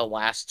like the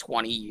last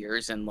 20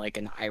 years in like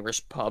an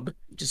Irish pub,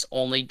 just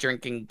only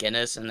drinking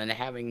Guinness and then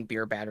having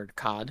beer battered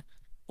cod.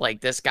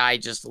 Like this guy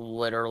just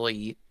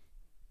literally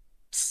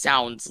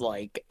sounds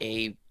like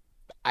a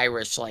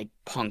Irish like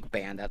punk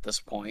band at this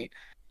point.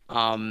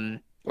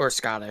 Or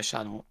Scottish.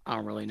 I don't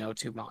really know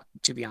too much,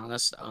 to be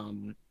honest.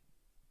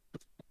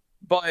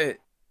 But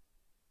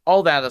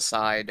all that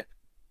aside,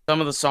 some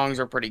of the songs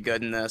are pretty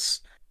good in this.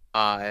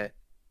 I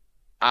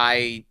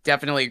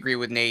definitely agree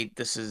with Nate.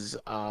 This is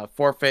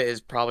Forfeit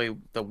is probably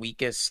the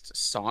weakest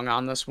song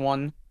on this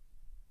one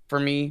for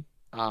me.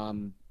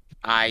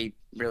 I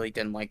really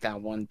didn't like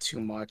that one too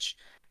much,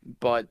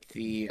 but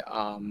the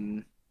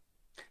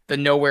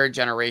Nowhere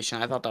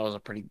Generation, I thought that was a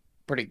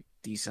pretty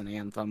decent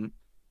anthem.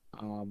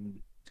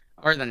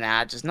 Other than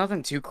that, just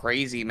nothing too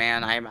crazy,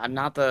 man. I'm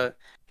not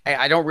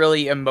I don't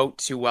really emote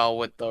too well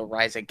with the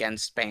Rise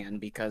Against band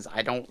because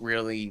I don't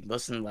really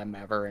listen to them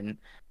ever, and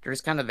they're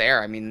just kind of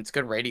there. I mean, it's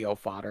good radio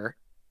fodder.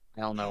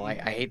 I don't know. I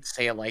hate to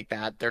say it like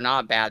that. They're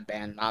not a bad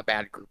band, not a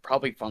bad group.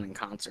 Probably fun in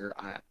concert.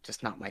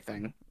 Just not my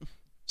thing.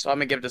 So I'm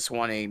gonna give this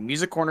one a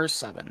Music Corner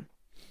 7.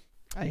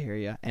 I hear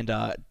you. And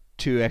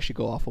to actually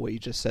go off of what you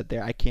just said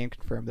there, I can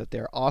confirm that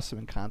they're awesome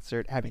in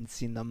concert, having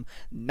seen them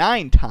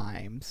 9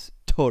 times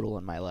total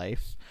in my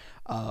life.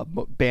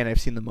 Band I've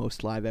seen the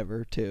most live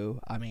ever, too.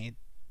 I mean,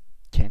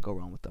 can't go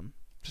wrong with them.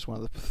 Just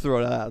wanted to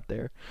throw that out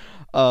there.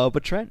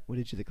 But Trent, what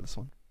did you think of this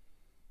one?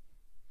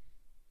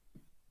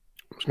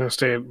 I was going to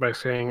stay by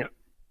saying...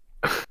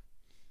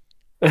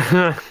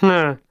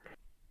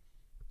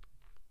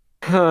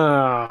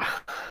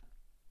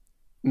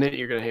 Nate,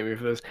 you're going to hate me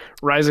for this.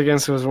 Rise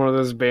Against was one of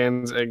those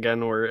bands,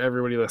 again, where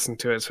everybody listened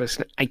to it, so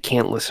I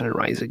can't listen to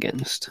Rise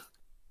Against.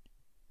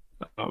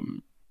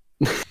 I'm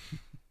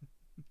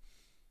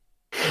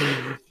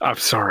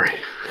sorry.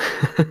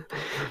 It's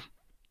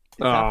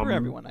not for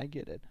everyone. I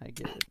get it.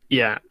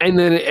 Yeah, and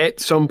then at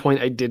some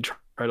point I did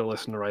try to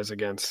listen to Rise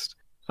Against,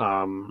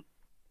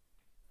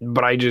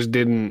 but I just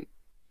didn't.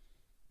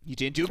 You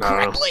didn't do it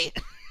correctly.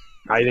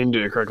 I didn't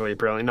do it correctly,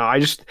 apparently. No,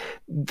 I just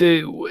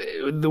the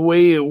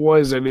way it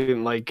was, I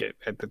didn't like it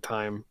at the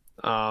time.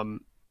 Yeah,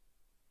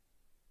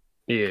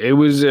 it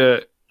was.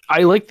 I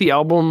liked the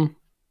album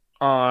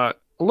a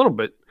little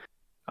bit.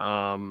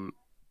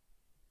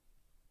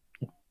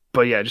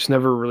 But yeah, just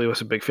never really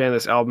was a big fan of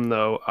this album,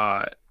 though.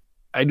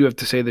 I do have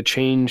to say the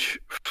change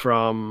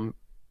from,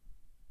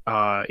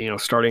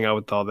 starting out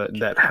with all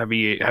that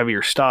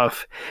heavier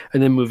stuff,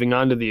 and then moving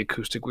on to the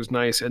acoustic was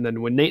nice. And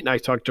then when Nate and I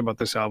talked about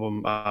this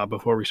album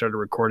before we started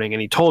recording,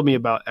 and he told me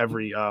about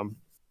every, on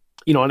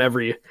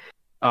every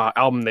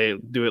album they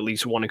do at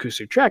least one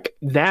acoustic track.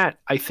 That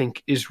I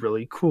think is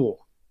really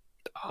cool.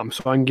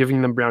 So I'm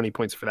giving them brownie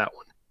points for that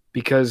one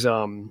because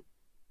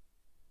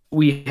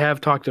we have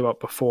talked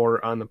about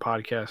before on the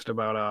podcast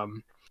about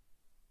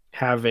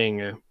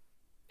having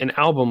an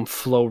album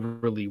flow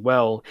really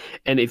well,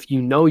 and if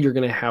you know you're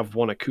going to have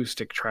one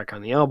acoustic track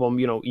on the album,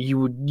 you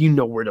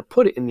know where to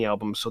put it in the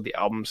album so the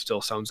album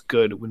still sounds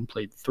good when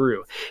played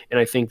through. And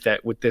I think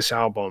that with this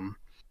album,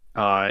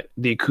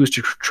 the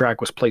acoustic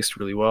track was placed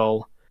really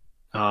well,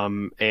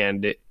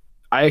 and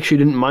I actually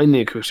didn't mind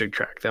the acoustic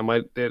track.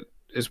 It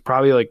is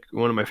probably like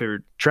one of my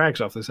favorite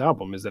tracks off this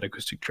album is that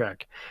acoustic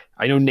track.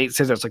 I know Nate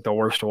says that's like the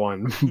worst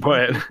one,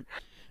 but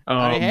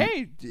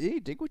hey,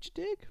 dig what you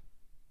dig.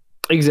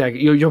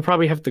 Exactly. You'll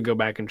probably have to go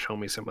back and show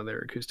me some of their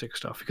acoustic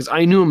stuff because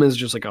I knew them as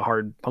just like a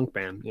hard punk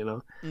band,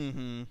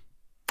 Mm-hmm.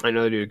 I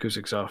know they do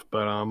acoustic stuff,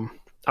 but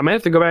I might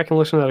have to go back and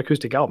listen to that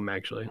acoustic album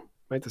actually.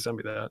 Might have to send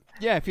me that.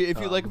 Yeah, if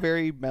you like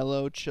very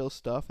mellow, chill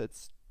stuff,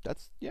 that's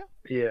That's your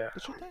thing.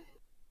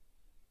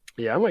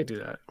 Yeah, I might do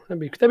that.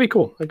 That'd be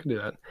cool. I could do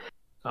that.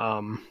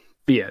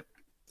 But yeah,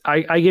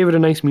 I gave it a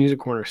nice Music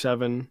Corner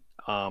 7,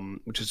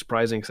 which is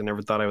surprising because I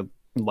never thought I would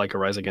like a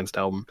Rise Against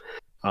album.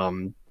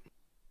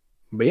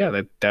 But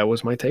yeah, that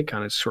was my take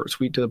on it. Short,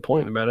 sweet, to the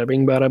point. Bada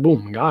bing, bada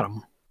boom. Got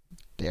him.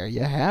 There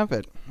you have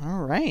it.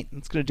 All right,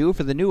 that's going to do it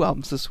for the new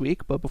albums this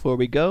week. But before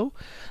we go,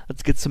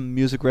 let's get some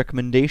music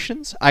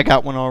recommendations. I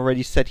got one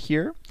already set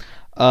here.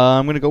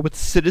 I'm going to go with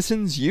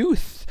Citizens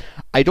Youth.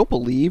 I don't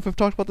believe I've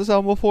talked about this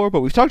album before,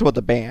 but we've talked about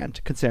the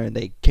band, considering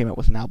they came out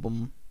with an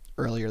album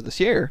earlier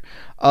this year,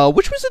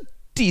 which was a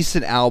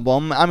decent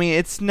album. I mean,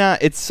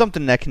 it's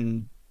something that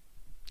can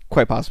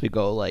quite possibly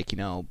go, like,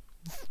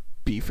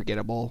 be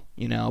forgettable,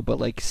 but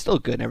like still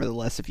good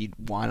nevertheless if you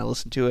want to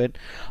listen to it.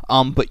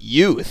 But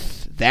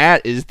Youth,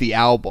 that is the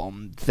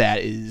album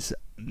that is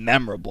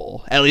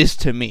memorable, at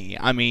least to me.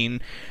 I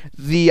mean,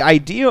 the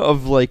idea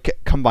of like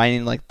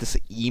combining like this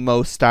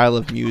emo style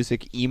of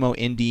music, emo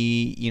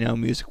indie,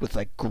 music with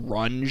like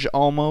grunge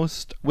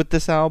almost with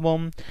this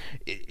album,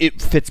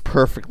 it fits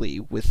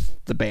perfectly with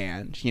the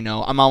band.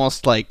 I'm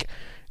almost like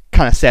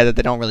kind of sad that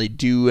they don't really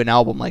do an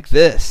album like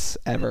this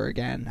ever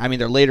again. I mean,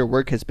 their later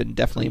work has been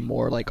definitely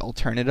more like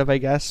alternative, I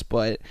guess,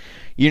 but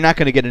you're not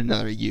going to get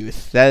another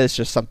Youth. That is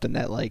just something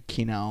that like,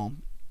 is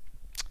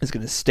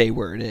going to stay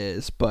where it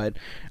is. But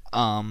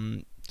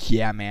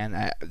yeah,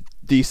 man,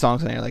 these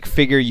songs are like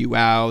Figure You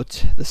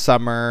Out, The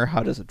Summer,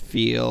 How Does It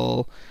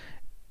Feel,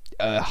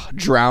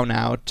 Drawn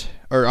Out,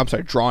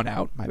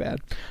 my bad.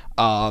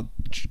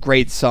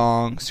 Great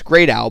songs,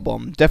 great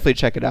album. Definitely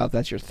check it out if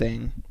that's your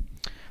thing.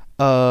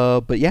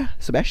 But yeah,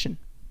 Sebastian.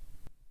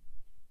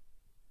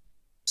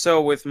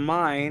 So with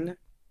mine,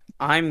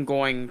 I'm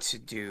going to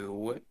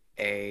do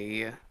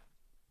a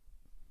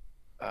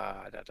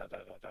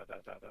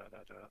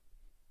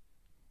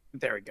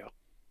there we go.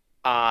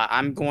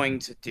 I'm going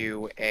to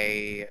do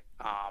a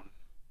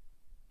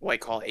what I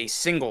call a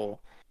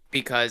single,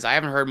 because I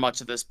haven't heard much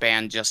of this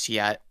band just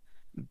yet,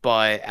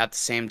 but at the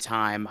same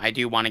time, I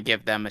do want to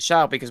give them a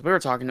shout because we were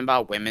talking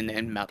about women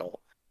in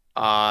metal.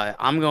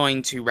 I'm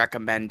going to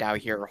recommend out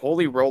here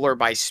Holy Roller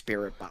by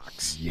Spirit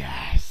Box.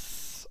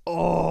 Yes.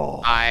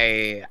 Oh.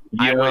 I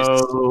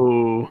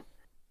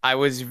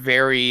was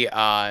very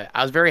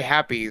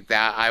happy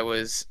that I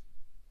was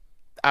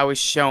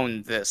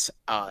shown this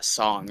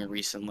song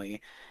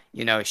recently.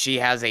 She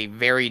has a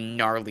very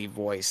gnarly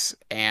voice,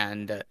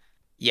 and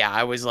yeah,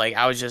 I was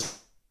just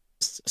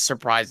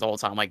surprised the whole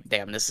time. Like,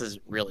 damn, this is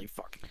really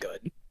fucking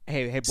good.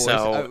 Hey, boys!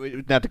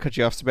 So, not to cut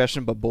you off,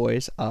 Sebastian, but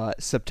boys,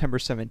 September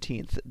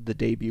 17th, the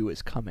debut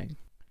is coming.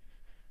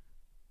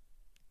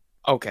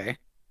 okay,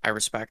 I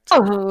respect.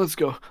 Let's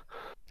go.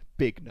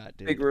 Big nut,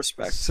 dude. Big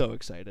respect. So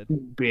excited.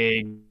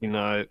 Big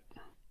nut.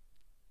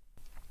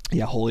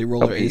 Yeah, Holy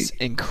Roller is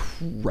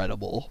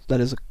incredible. That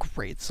is a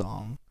great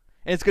song,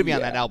 and it's gonna be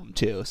on that album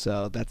too.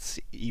 So that's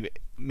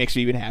makes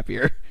me even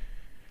happier.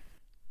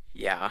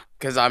 Yeah,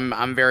 because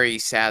I'm very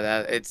sad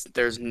that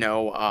there's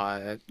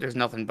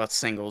nothing but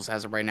singles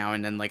as of right now,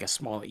 and then like a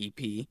small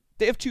EP.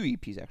 They have 2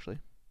 EPs actually.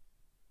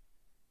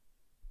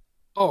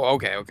 Oh,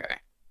 okay.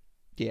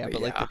 Yeah,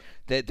 but yeah.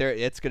 like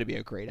it's gonna be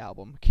a great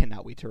album.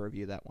 Cannot wait to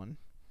review that one.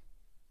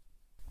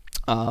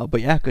 But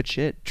yeah, good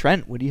shit.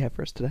 Trent, what do you have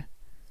for us today?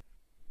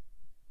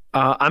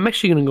 I'm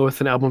actually gonna go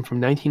with an album from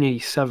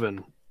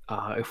 1987,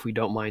 if we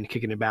don't mind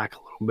kicking it back a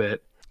little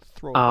bit.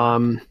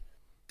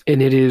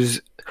 And it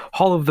is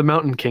Hall of the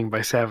Mountain King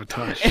by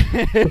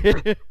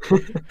Savatage.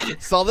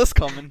 Saw this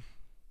coming.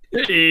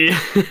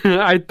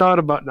 I thought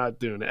about not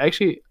doing it.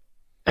 Actually,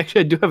 I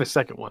do have a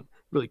second one,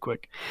 really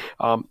quick.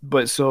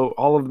 But so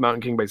Hall of the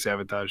Mountain King by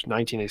Savatage,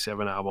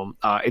 1987 album.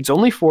 It's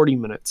only 40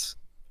 minutes.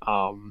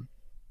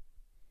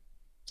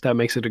 That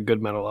makes it a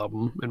good metal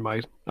album in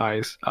my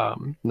eyes.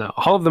 No,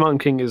 Hall of the Mountain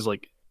King is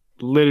like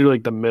literally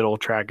like the middle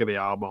track of the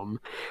album,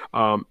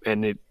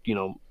 and it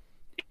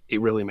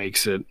really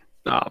makes it.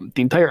 The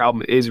entire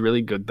album is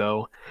really good,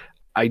 though.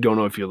 I don't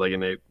know if you're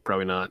liking it.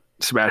 Probably not.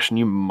 Sebastian,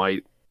 you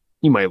might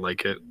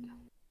like it.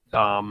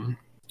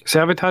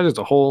 Savatage as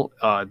a whole,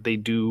 they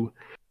do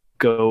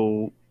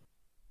go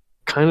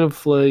kind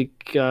of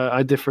like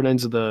at different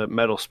ends of the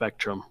metal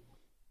spectrum,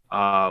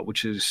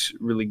 which is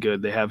really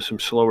good. They have some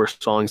slower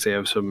songs. They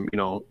have some,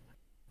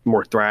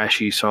 more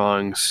thrashy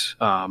songs.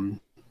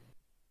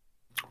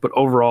 But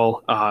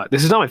overall,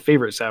 this is not my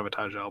favorite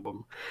Savatage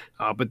album,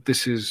 but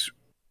this is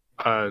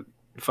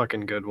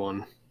fucking good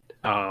one,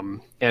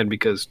 and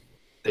because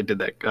they did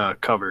that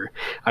cover,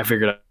 I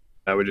figured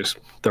I would just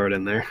throw it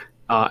in there.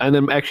 And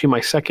then actually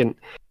my second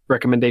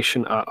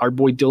recommendation, our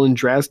boy Dylan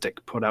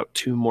Drastic put out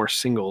 2 more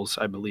singles,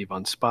 I believe,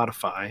 on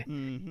Spotify.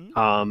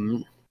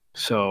 Mm-hmm.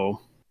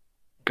 So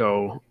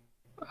go.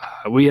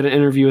 We had an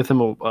interview with him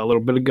a little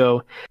bit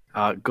ago.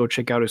 Go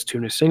check out his 2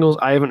 new singles.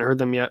 I haven't heard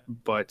them yet,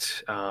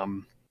 but I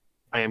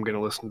am going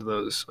to listen to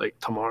those like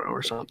tomorrow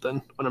or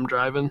something when I'm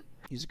driving.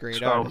 He's a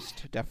great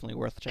artist. Definitely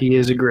worth checking. He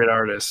is a great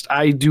artist.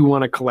 I do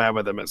want to collab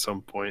with him at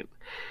some point.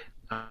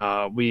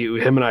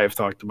 Him and I have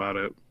talked about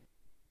it.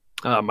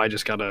 I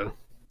gotta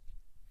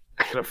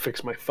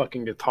fix my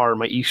fucking guitar.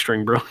 My E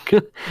string broke.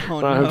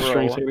 Oh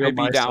no, I'd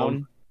be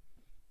down.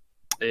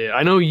 Yeah,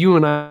 I know you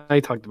and I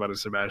talked about it,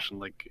 Sebastian.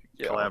 Like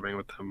collaborating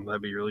with him,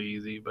 that'd be really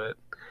easy. But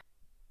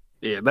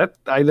yeah,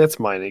 that's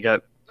mine.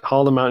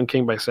 Hall of the Mountain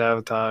King by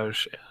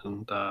Savatage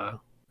and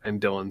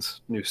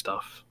Dylan's new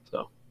stuff.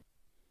 So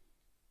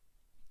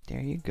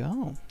There you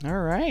go. All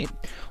right.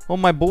 Well,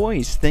 my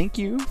boys, thank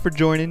you for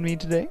joining me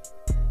today.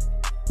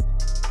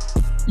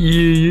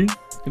 yeah.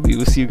 We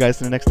will see you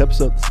guys in the next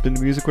episode. This has been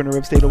the Music Corner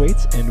of State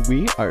Awaits, and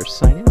we are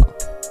signing off.